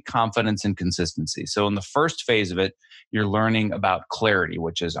clarity, confidence, and consistency. So in the first phase of it, you're learning about clarity,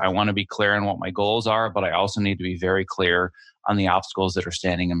 which is I want to be clear on what my goals are, but I also need to be very clear on the obstacles that are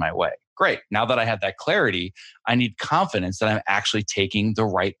standing in my way. Great. Now that I have that clarity, I need confidence that I'm actually taking the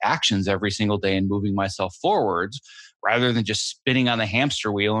right actions every single day and moving myself forwards, rather than just spinning on the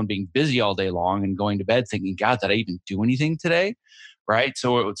hamster wheel and being busy all day long and going to bed thinking, God, did I even do anything today? Right.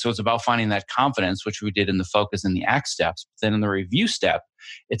 So it's about finding that confidence, which we did in the focus and the ACT steps. But then in the review step,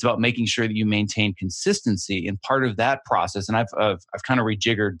 it's about making sure that you maintain consistency. And part of that process, and I've kind of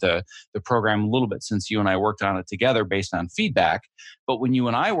rejiggered the program a little bit since you and I worked on it together based on feedback. But when you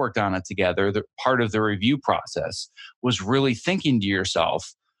and I worked on it together, the part of the review process was really thinking to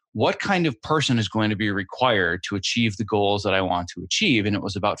yourself, what kind of person is going to be required to achieve the goals that I want to achieve? And it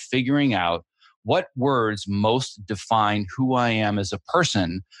was about figuring out what words most define who I am as a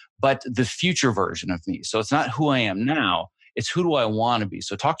person, but the future version of me. So it's not who I am now, it's who do I want to be.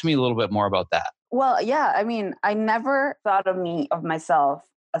 So talk to me a little bit more about that. Well, yeah, I mean, I never thought of myself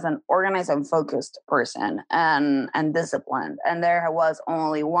as an organized and focused person and disciplined. And there was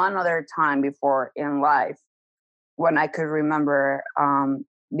only one other time before in life when I could remember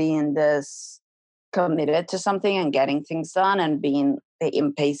being this committed to something and getting things done and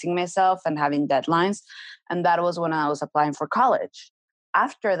pacing myself and having deadlines. And that was when I was applying for college.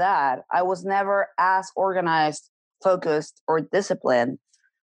 After that, I was never as organized, focused, or disciplined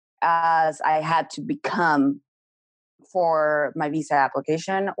as I had to become for my visa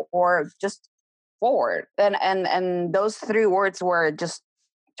application or just forward. And those three words were just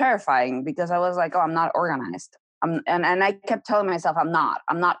terrifying because I was like, oh, I'm not organized. And I kept telling myself, I'm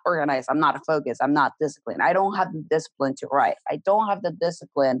not organized. I'm not focused. I'm not disciplined. I don't have the discipline to write. I don't have the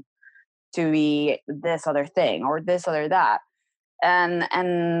discipline to be this other thing or this other that.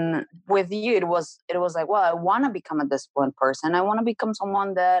 And with you, it was like, well, I want to become a disciplined person. I want to become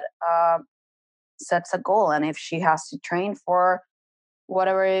someone that sets a goal. And if she has to train for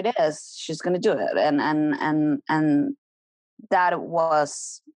whatever it is, she's going to do it. And that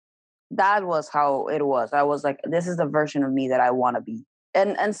was how it was. I was like, this is the version of me that I want to be.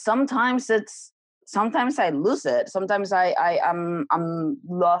 And sometimes I lose it. Sometimes I'm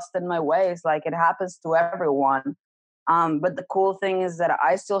lost in my ways. Like it happens to everyone. But the cool thing is that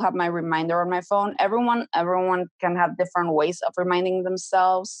I still have my reminder on my phone. Everyone can have different ways of reminding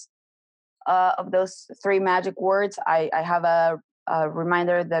themselves of those three magic words. I have a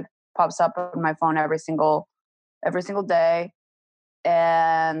reminder that pops up on my phone every single day.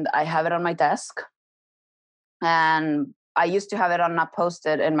 And I have it on my desk. And I used to have it on a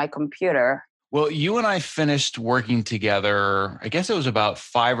Post-it in my computer. Well, you and I finished working together, I guess it was about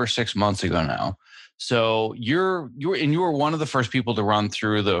 5 or 6 months ago now. So you were one of the first people to run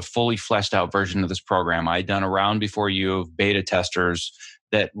through the fully fleshed out version of this program. I'd done a round before you of beta testers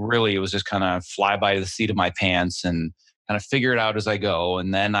that really it was just kind of fly by the seat of my pants and kind of figure it out as I go.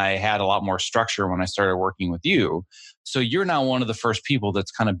 And then I had a lot more structure when I started working with you. So you're now one of the first people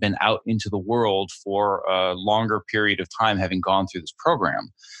that's kind of been out into the world for a longer period of time, having gone through this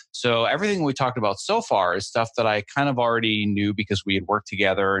program. So everything we talked about so far is stuff that I kind of already knew because we had worked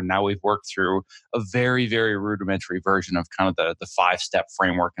together, and now we've worked through a very, very rudimentary version of kind of the 5-step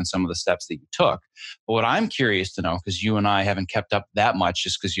framework and some of the steps that you took. But what I'm curious to know, because you and I haven't kept up that much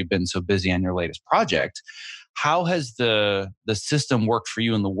just because you've been so busy on your latest project, how has the system worked for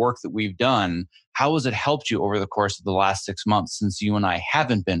you and the work that we've done? How has it helped you over the course of the last 6 months since you and I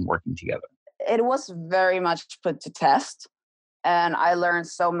haven't been working together? It was very much put to test. And I learned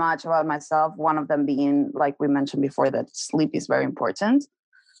so much about myself. One of them being, like we mentioned before, that sleep is very important.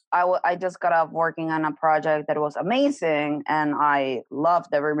 I just got off working on a project that was amazing, and I loved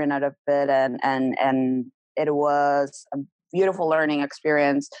every minute of it. And it was a beautiful learning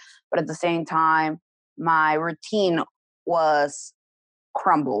experience. But at the same time, my routine was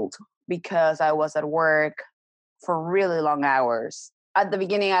crumbled because I was at work for really long hours. At the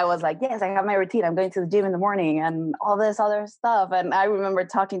beginning, I was like, yes, I have my routine. I'm going to the gym in the morning and all this other stuff. And I remember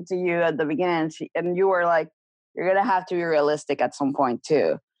talking to you at the beginning, and you were like, you're going to have to be realistic at some point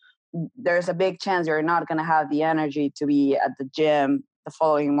too. There's a big chance you're not going to have the energy to be at the gym the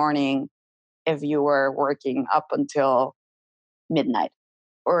following morning if you were working up until midnight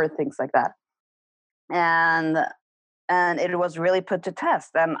or things like that. And it was really put to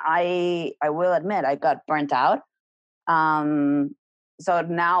test. And I will admit I got burnt out. So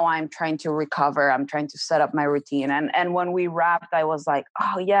now I'm trying to recover. I'm trying to set up my routine. And when we wrapped, I was like,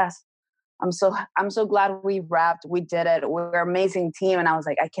 oh yes, I'm so glad we wrapped. We did it. We're an amazing team. And I was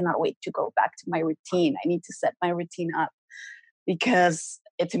like, I cannot wait to go back to my routine. I need to set my routine up because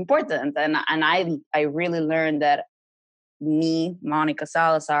it's important. And I really learned that me, Monica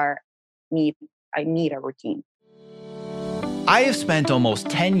Salazar, I need a routine. I have spent almost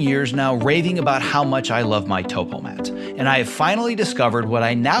 10 years now raving about how much I love my TopoMat, and I have finally discovered what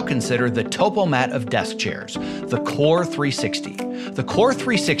I now consider the TopoMat of desk chairs, the Core 360. The Core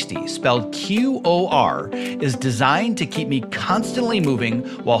 360, spelled QOR, is designed to keep me constantly moving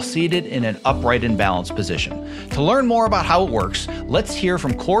while seated in an upright and balanced position. To learn more about how it works, let's hear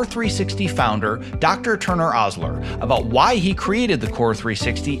from Core 360 founder Dr. Turner Osler about why he created the Core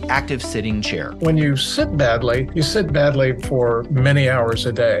 360 active sitting chair. When you sit badly for many hours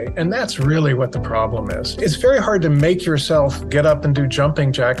a day. And that's really what the problem is. It's very hard to make yourself get up and do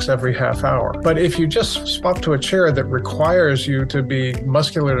jumping jacks every half hour. But if you just swap to a chair that requires you to be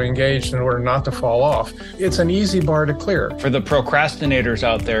muscularly engaged in order not to fall off, it's an easy bar to clear. For the procrastinators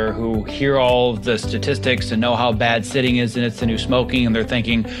out there who hear all of the statistics and know how bad sitting is and it's the new smoking, and they're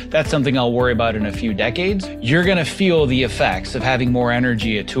thinking, that's something I'll worry about in a few decades, you're going to feel the effects of having more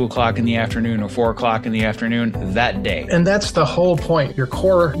energy at 2 o'clock in the afternoon or 4 o'clock in the afternoon that day. And that's the whole point. Your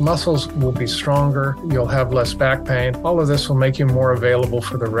core muscles will be stronger. You'll have less back pain. All of this will make you more available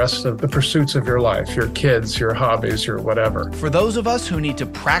for the rest of the pursuits of your life, your kids, your hobbies, your whatever. For those of us who need to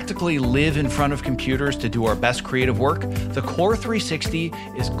practically live in front of computers to do our best creative work, the Core 360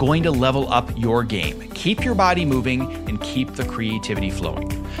 is going to level up your game. Keep your body moving and keep the creativity flowing.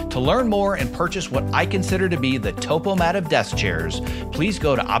 To learn more and purchase what I consider to be the TopoMat of desk chairs, please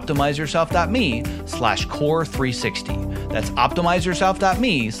go to optimizeyourself.me/core360. That's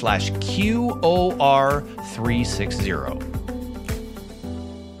optimizeyourself.me/QOR360.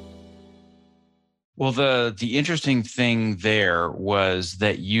 Well, the interesting thing there was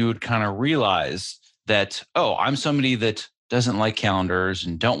that you'd kind of realize that, oh, I'm somebody that doesn't like calendars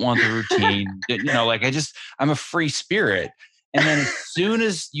and don't want the routine. I'm a free spirit. And then as soon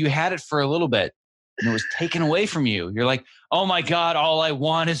as you had it for a little bit and it was taken away from you, you're like, oh my God, all I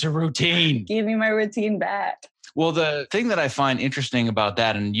want is a routine. Give me my routine back. Well, the thing that I find interesting about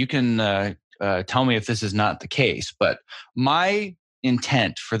that, and you can tell me if this is not the case, but my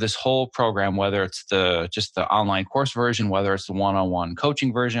intent for this whole program, whether it's just the online course version, whether it's the one-on-one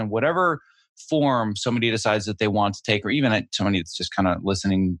coaching version, whatever form somebody decides that they want to take, or even somebody that's just kind of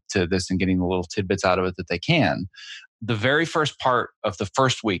listening to this and getting the little tidbits out of it that they can, the very first part of the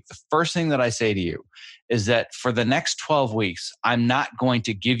first week, the first thing that I say to you is that for the next 12 weeks, I'm not going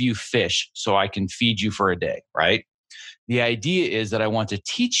to give you fish so I can feed you for a day, right? The idea is that I want to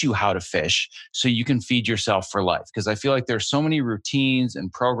teach you how to fish so you can feed yourself for life. Because I feel like there's so many routines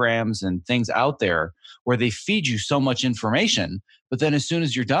and programs and things out there where they feed you so much information. But then as soon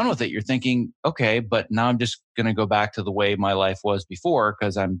as you're done with it, you're thinking, okay, but now I'm just going to go back to the way my life was before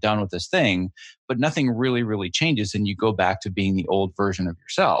because I'm done with this thing. But nothing really, really changes. And you go back to being the old version of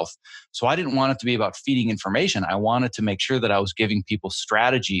yourself. So I didn't want it to be about feeding information. I wanted to make sure that I was giving people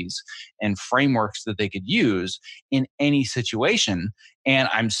strategies and frameworks that they could use in any situation. And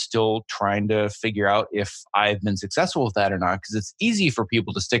I'm still trying to figure out if I've been successful with that or not, because it's easy for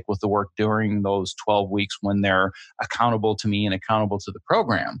people to stick with the work during those 12 weeks when they're accountable to me and accountable to the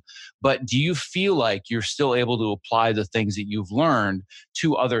program. But do you feel like you're still able to apply the things that you've learned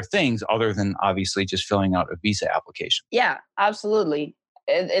to other things other than obviously just filling out a visa application? Yeah, absolutely.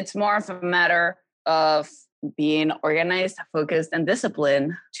 It's more of a matter of being organized, focused, and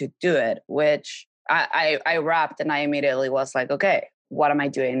disciplined to do it, which I wrapped and I immediately was like, okay, what am I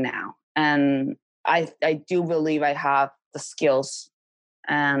doing now? And I do believe I have the skills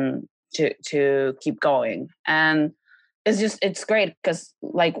and to keep going. And it's great because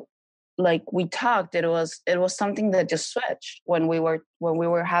like we talked, it was something that just switched when we were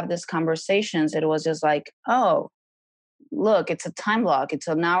have these conversations. It was just like, oh, look, it's a time block. It's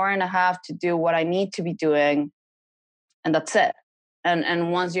an hour and a half to do what I need to be doing, and that's it.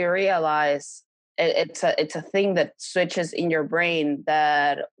 And once you realize it's a thing that switches in your brain,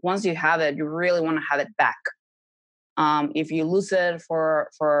 that once you have it, you really want to have it back. If you lose it for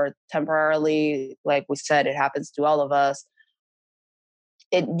temporarily, like we said, it happens to all of us.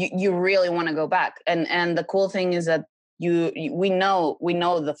 You really want to go back. And the cool thing is that we know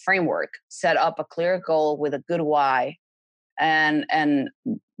the framework, set up a clear goal with a good why, and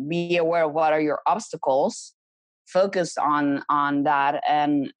be aware of what are your obstacles, focus on that,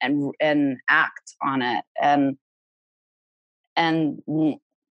 and act on it. And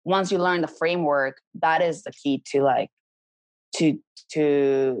once you learn the framework, that is the key to like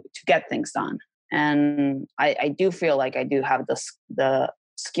to get things done. And I do feel like I do have the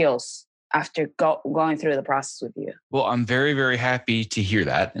skills after going through the process with you. Well, I'm very, very happy to hear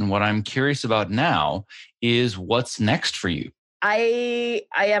that. And what I'm curious about now is what's next for you. I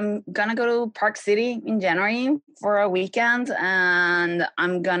am gonna go to Park City in January for a weekend, and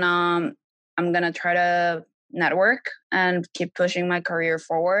I'm gonna try to network and keep pushing my career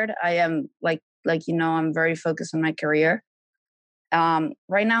forward. I am like I'm very focused on my career.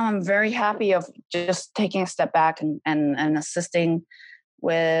 Right now, I'm very happy of just taking a step back and assisting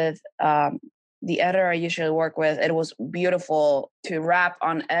with the editor I usually work with. It was beautiful to wrap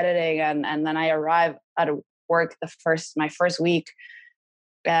on editing, and then I arrive at work my first week,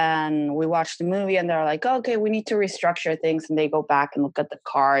 and we watched the movie, and they're like, okay, we need to restructure things, and they go back and look at the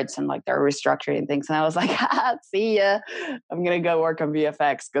cards and like they're restructuring things, and I was like, see ya, I'm gonna go work on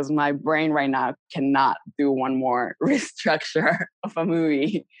VFX because my brain right now cannot do one more restructure of a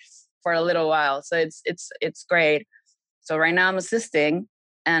movie for a little while. So it's great. So right now I'm assisting,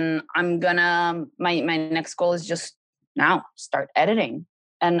 and I'm gonna my next goal is just now start editing.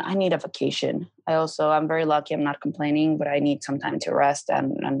 And I need a vacation. I'm very lucky. I'm not complaining, but I need some time to rest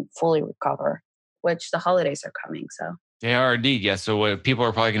and fully recover, which the holidays are coming. So They are indeed, yes. So people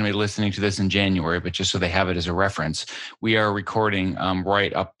are probably going to be listening to this in January, but just so they have it as a reference, we are recording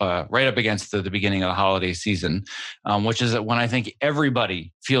right up against the beginning of the holiday season, which is when I think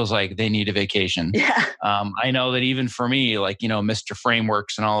everybody feels like they need a vacation. Yeah. I know that even for me, like, Mr.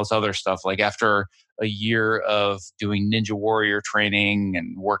 Frameworks and all this other stuff, like after a year of doing Ninja Warrior training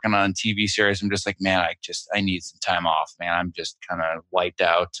and working on TV series, I'm just like, man, I need some time off, man. I'm just kind of wiped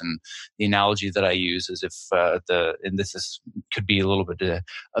out. And the analogy that I use is if could be a little bit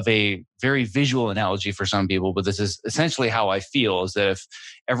of a very visual analogy for some people, but this is essentially how I feel, is that if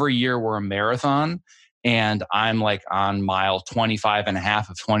every year we're a marathon and I'm like on mile 25 and a half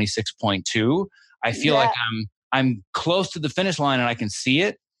of 26.2, I feel like I'm close to the finish line and I can see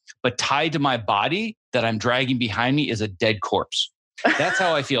it, but tied to my body that I'm dragging behind me is a dead corpse. That's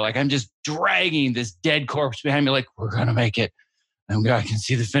how I feel. Like I'm just dragging this dead corpse behind me. Like, we're going to make it. I can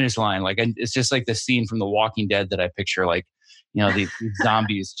see the finish line. Like, it's just like the scene from The Walking Dead that I picture. Like, these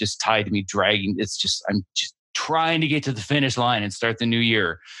zombies just tied to me, dragging. I'm just trying to get to the finish line and start the new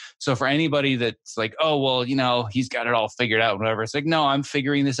year. So for anybody that's like, oh, well, he's got it all figured out, whatever. It's like, no, I'm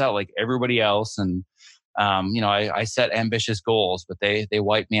figuring this out like everybody else. And I set ambitious goals, but they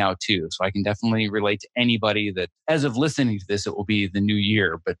wipe me out too. So I can definitely relate to anybody that, as of listening to this, it will be the new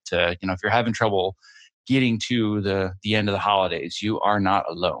year. But if you're having trouble getting to the end of the holidays, you are not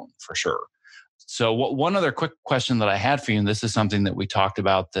alone for sure. So one other quick question that I had for you, and this is something that we talked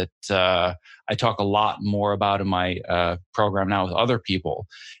about that I talk a lot more about in my program now with other people,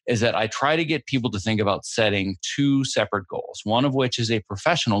 is that I try to get people to think about setting two separate goals, one of which is a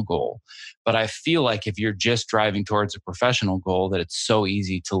professional goal. But I feel like if you're just driving towards a professional goal, that it's so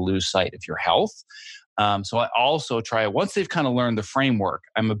easy to lose sight of your health. So I also try, once they've kind of learned the framework,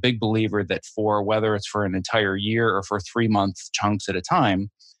 I'm a big believer that whether it's for an entire year or for 3-month chunks at a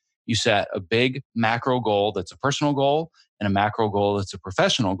time, you set a big macro goal that's a personal goal and a macro goal that's a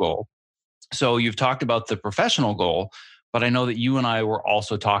professional goal. So you've talked about the professional goal, but I know that you and I were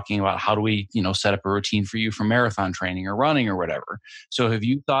also talking about how do we, set up a routine for you for marathon training or running or whatever. So have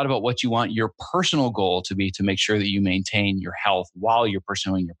you thought about what you want your personal goal to be to make sure that you maintain your health while you're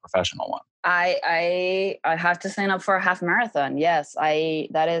pursuing your professional one? I have to sign up for a half marathon. Yes,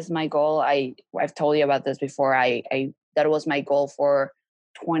 that is my goal. I've told you about this before. That was my goal for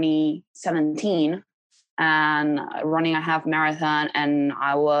 2017 and running a half marathon, and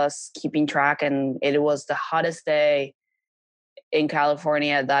I was keeping track, and it was the hottest day in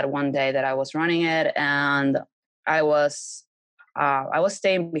California that one day that I was running it, and I was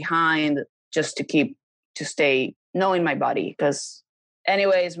staying behind just to stay knowing my body, because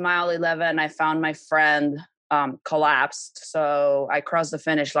anyways, mile 11 I found my friend collapsed, so I crossed the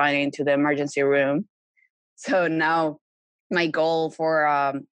finish line into the emergency room. So now my goal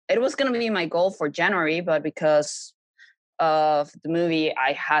for it was going to be my goal for January, but because of the movie,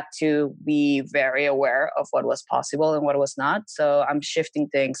 I had to be very aware of what was possible and what was not. So I'm shifting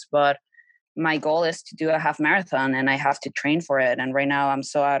things, but my goal is to do a half marathon, and I have to train for it. And right now I'm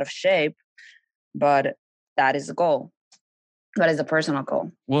so out of shape, but that is the goal. That is a personal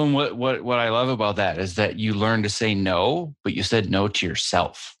goal. Well, and what I love about that is that you learn to say no, but you said no to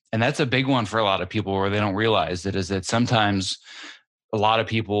yourself. And that's a big one for a lot of people where they don't realize it, is that sometimes a lot of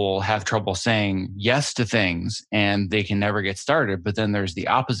people have trouble saying yes to things and they can never get started. But then there's the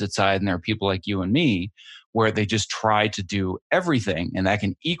opposite side, and there are people like you and me where they just try to do everything. And that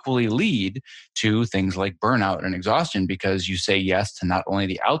can equally lead to things like burnout and exhaustion, because you say yes to not only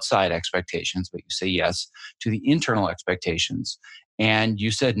the outside expectations, but you say yes to the internal expectations. And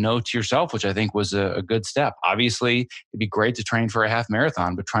you said no to yourself, which I think was a good step. Obviously, it'd be great to train for a half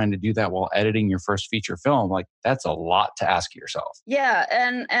marathon, but trying to do that while editing your first feature film, like that's a lot to ask yourself. Yeah,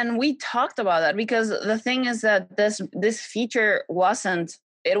 and we talked about that, because the thing is that this feature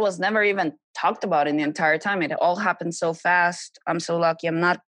it was never even talked about in the entire time. It all happened so fast. I'm so lucky.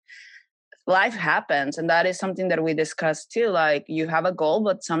 Life happens. And that is something that we discussed too. Like, you have a goal,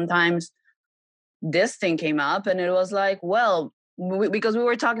 but sometimes this thing came up and it was like, well, because we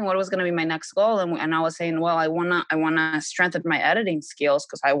were talking what was going to be my next goal. And I was saying, well, I want to strengthen my editing skills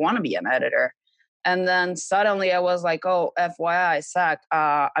because I want to be an editor. And then suddenly I was like, oh, FYI, Zach,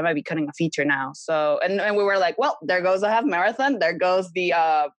 I might be cutting a feature now. So, and we were like, well, there goes the half marathon. There goes the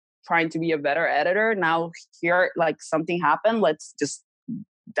trying to be a better editor. Now here, like, something happened. Let's just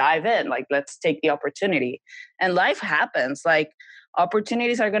dive in. Like, let's take the opportunity. And life happens. Like,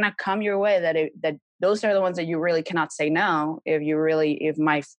 opportunities are going to come your way that those are the ones that you really cannot say no if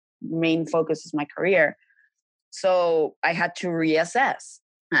my main focus is my career. So I had to reassess.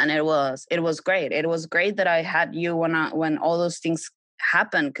 And it was great. It was great that I had you when all those things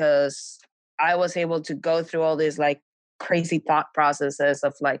happened, because I was able to go through all these like crazy thought processes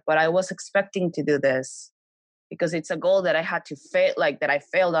of like, but I was expecting to do this because it's a goal that I had to fail, like that I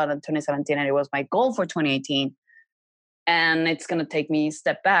failed on in 2017, and it was my goal for 2018. And it's going to take me a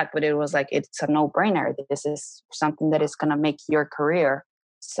step back, but it was like, it's a no-brainer. This is something that is going to make your career.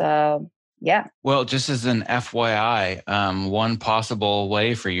 So yeah. Well, just as an FYI, one possible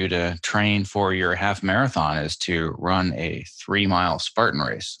way for you to train for your half marathon is to run a 3-mile Spartan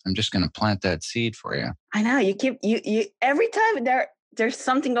race. I'm just going to plant that seed for you. I know you every time there's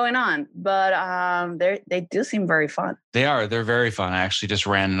something going on, but they do seem very fun. They're very fun. I actually just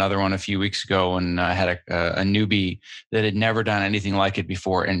ran another one a few weeks ago, and I had a newbie that had never done anything like it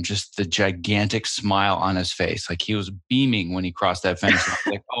before, and just the gigantic smile on his face. Like, he was beaming when he crossed that fence.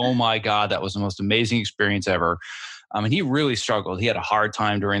 Like, oh my God, that was the most amazing experience ever. And he really struggled. He had a hard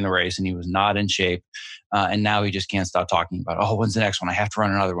time during the race, and he was not in shape. And now he just can't stop talking about, oh, when's the next one? I have to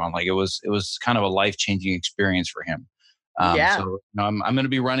run another one. Like, it was kind of a life-changing experience for him. So I'm going to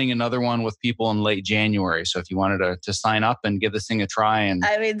be running another one with people in late January. So if you wanted to sign up and give this thing a try, and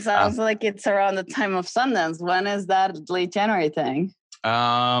I mean, sounds like it's around the time of Sundance. When is that late January thing?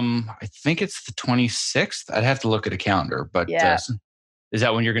 I think it's the 26th. I'd have to look at a calendar, but is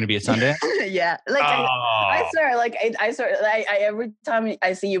that when you're going to be at Sundance? Yeah, like I swear, like I swear, I every time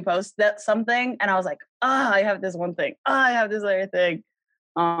I see you post that something, and I was like, I have this one thing. I have this other thing.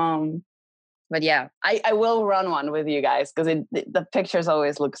 But yeah, I will run one with you guys, because the pictures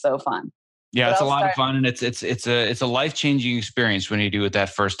always look so fun. Yeah, but it's a lot of fun, and it's a life-changing experience when you do it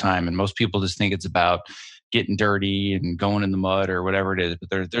that first time. And most people just think it's about getting dirty and going in the mud or whatever it is,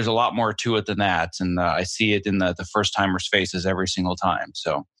 but there's a lot more to it than that. And I see it in the first timers' faces every single time.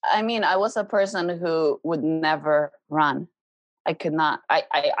 So I mean, I was a person who would never run. I could not.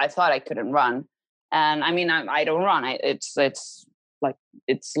 I thought I couldn't run, and I mean, I don't run. It's like,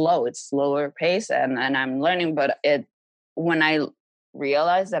 it's slower pace, and I'm learning, but when I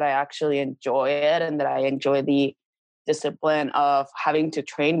realized that I actually enjoy it, and that I enjoy the discipline of having to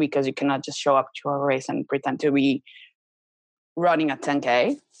train, because you cannot just show up to a race and pretend to be running a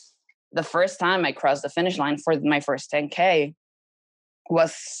 10K. The first time I crossed the finish line for my first 10K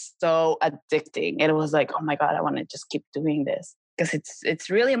was so addicting. It was like, oh my God, I want to just keep doing this, because it's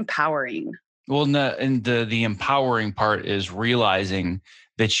really empowering. Well, and the empowering part is realizing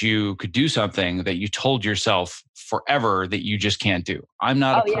that you could do something that you told yourself forever that you just can't do. I'm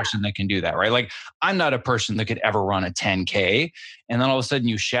not a person that can do that, right? Like, I'm not a person that could ever run a 10K. And then all of a sudden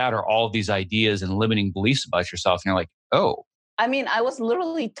you shatter all of these ideas and limiting beliefs about yourself. And you're like, oh. I mean, I was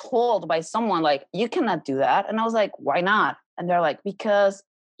literally told by someone, like, you cannot do that. And I was like, why not? And they're like, because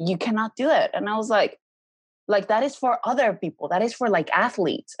you cannot do it. And I was like, that is for other people. That is for like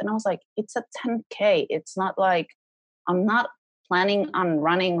athletes. And I was like, it's a 10K. It's not like, I'm not planning on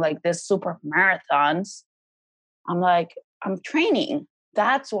running like this super marathons. I'm like, I'm training.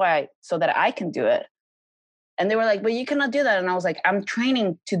 That's why, so that I can do it. And they were like, but you cannot do that. And I was like, I'm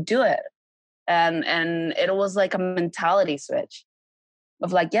training to do it. And it was like a mentality switch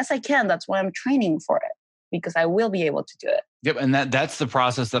of like, yes, I can. That's why I'm training for it. because I will be able to do it. Yep. And that's the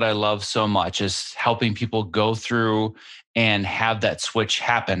process that I love so much, is helping people go through and have that switch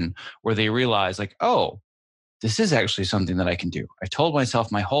happen where they realize like, oh, this is actually something that I can do. I told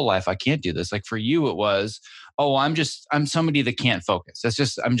myself my whole life I can't do this. Like for you, it was, oh, I'm somebody that can't focus.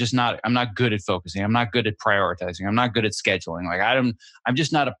 I'm not good at focusing. I'm not good at prioritizing. I'm not good at scheduling. Like I'm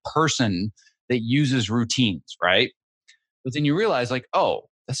just not a person that uses routines, right? But then you realize like, oh,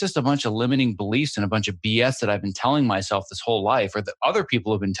 that's just a bunch of limiting beliefs and a bunch of BS that I've been telling myself this whole life, or that other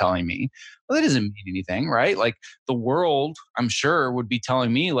people have been telling me. Well, that doesn't mean anything, right? Like the world, I'm sure, would be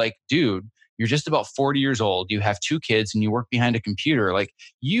telling me like, dude, you're just about 40 years old, you have 2 kids, and you work behind a computer. Like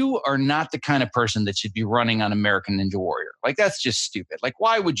you are not the kind of person that should be running on American Ninja Warrior. Like that's just stupid. Like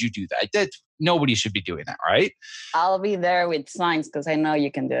why would you do that? Nobody should be doing that, right? I'll be there with signs because I know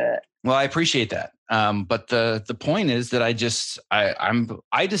you can do it. Well, I appreciate that. But the point is that I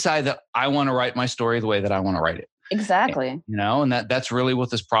decide that I want to write my story the way that I want to write it. Exactly. And that's really what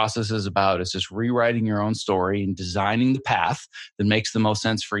this process is about, is just rewriting your own story and designing the path that makes the most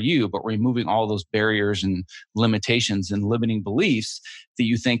sense for you, but removing all those barriers and limitations and limiting beliefs that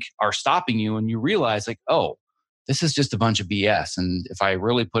you think are stopping you. And you realize like, oh, this is just a bunch of BS. And if I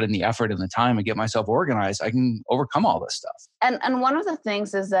really put in the effort and the time and get myself organized, I can overcome all this stuff. And one of the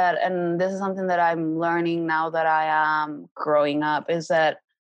things is that, and this is something that I'm learning now that I am growing up, is that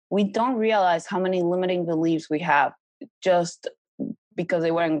we don't realize how many limiting beliefs we have just because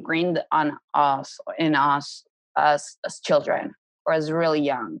they were ingrained in us as children or as really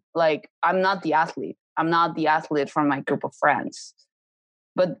young. Like, I'm not the athlete. I'm not the athlete from my group of friends.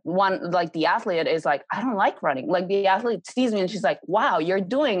 But the athlete is like, I don't like running. Like the athlete sees me and she's like, wow, you're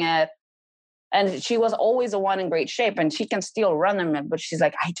doing it. And she was always the one in great shape and she can still run them, but she's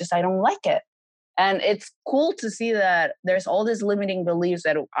like, I don't like it. And it's cool to see that there's all these limiting beliefs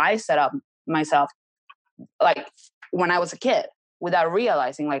that I set up myself, like when I was a kid, without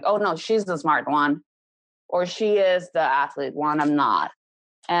realizing like, oh no, she's the smart one, or she is the athlete one, I'm not.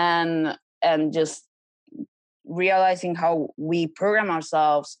 And just realizing how we program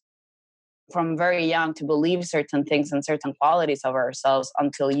ourselves from very young to believe certain things and certain qualities of ourselves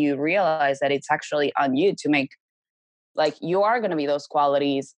until you realize that it's actually on you to make, like, you are going to be those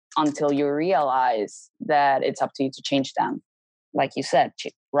qualities until you realize that it's up to you to change them. Like you said,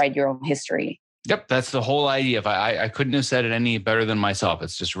 write your own history. Yep, that's the whole idea. If I couldn't have said it any better than myself.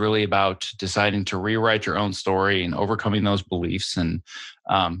 It's just really about deciding to rewrite your own story and overcoming those beliefs, and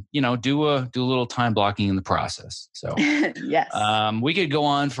do a little time blocking in the process. So yes, we could go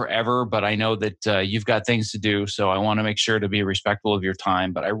on forever, but I know that you've got things to do, so I want to make sure to be respectful of your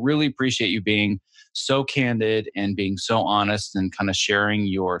time. But I really appreciate you being so candid and being so honest and kind of sharing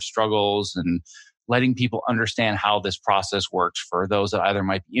your struggles and letting people understand how this process works, for those that either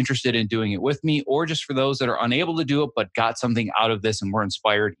might be interested in doing it with me, or just for those that are unable to do it but got something out of this and were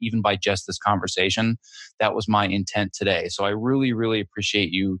inspired even by just this conversation. That was my intent today. So I really, really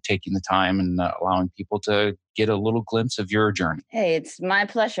appreciate you taking the time and allowing people to get a little glimpse of your journey. Hey, it's my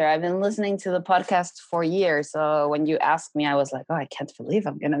pleasure. I've been listening to the podcast for years. So when you asked me, I was like, oh, I can't believe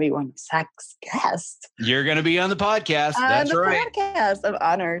I'm going to be one of Zach's guests. You're going to be on the podcast. That's right. Podcast. I'm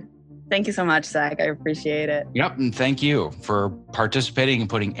honored. Thank you so much, Zach. I appreciate it. Yep. And thank you for participating and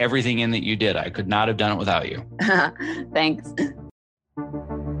putting everything in that you did. I could not have done it without you. Thanks.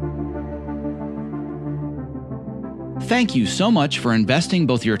 Thank you so much for investing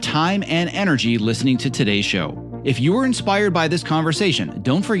both your time and energy listening to today's show. If you were inspired by this conversation,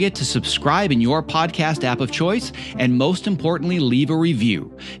 don't forget to subscribe in your podcast app of choice, and most importantly, leave a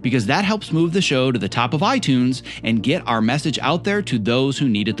review, because that helps move the show to the top of iTunes and get our message out there to those who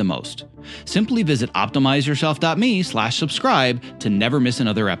need it the most. Simply visit optimizeyourself.me/subscribe to never miss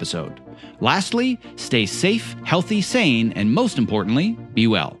another episode. Lastly, stay safe, healthy, sane, and most importantly, be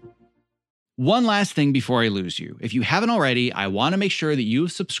well. One last thing before I lose you. If you haven't already, I want to make sure that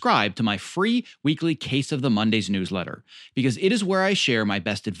you've subscribed to my free weekly Case of the Mondays newsletter, because it is where I share my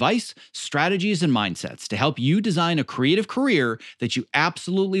best advice, strategies, and mindsets to help you design a creative career that you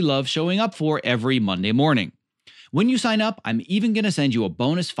absolutely love showing up for every Monday morning. When you sign up, I'm even going to send you a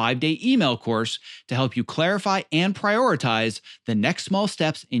bonus 5-day email course to help you clarify and prioritize the next small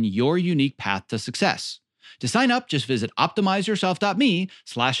steps in your unique path to success. To sign up, just visit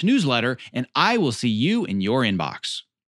optimizeyourself.me/newsletter, and I will see you in your inbox.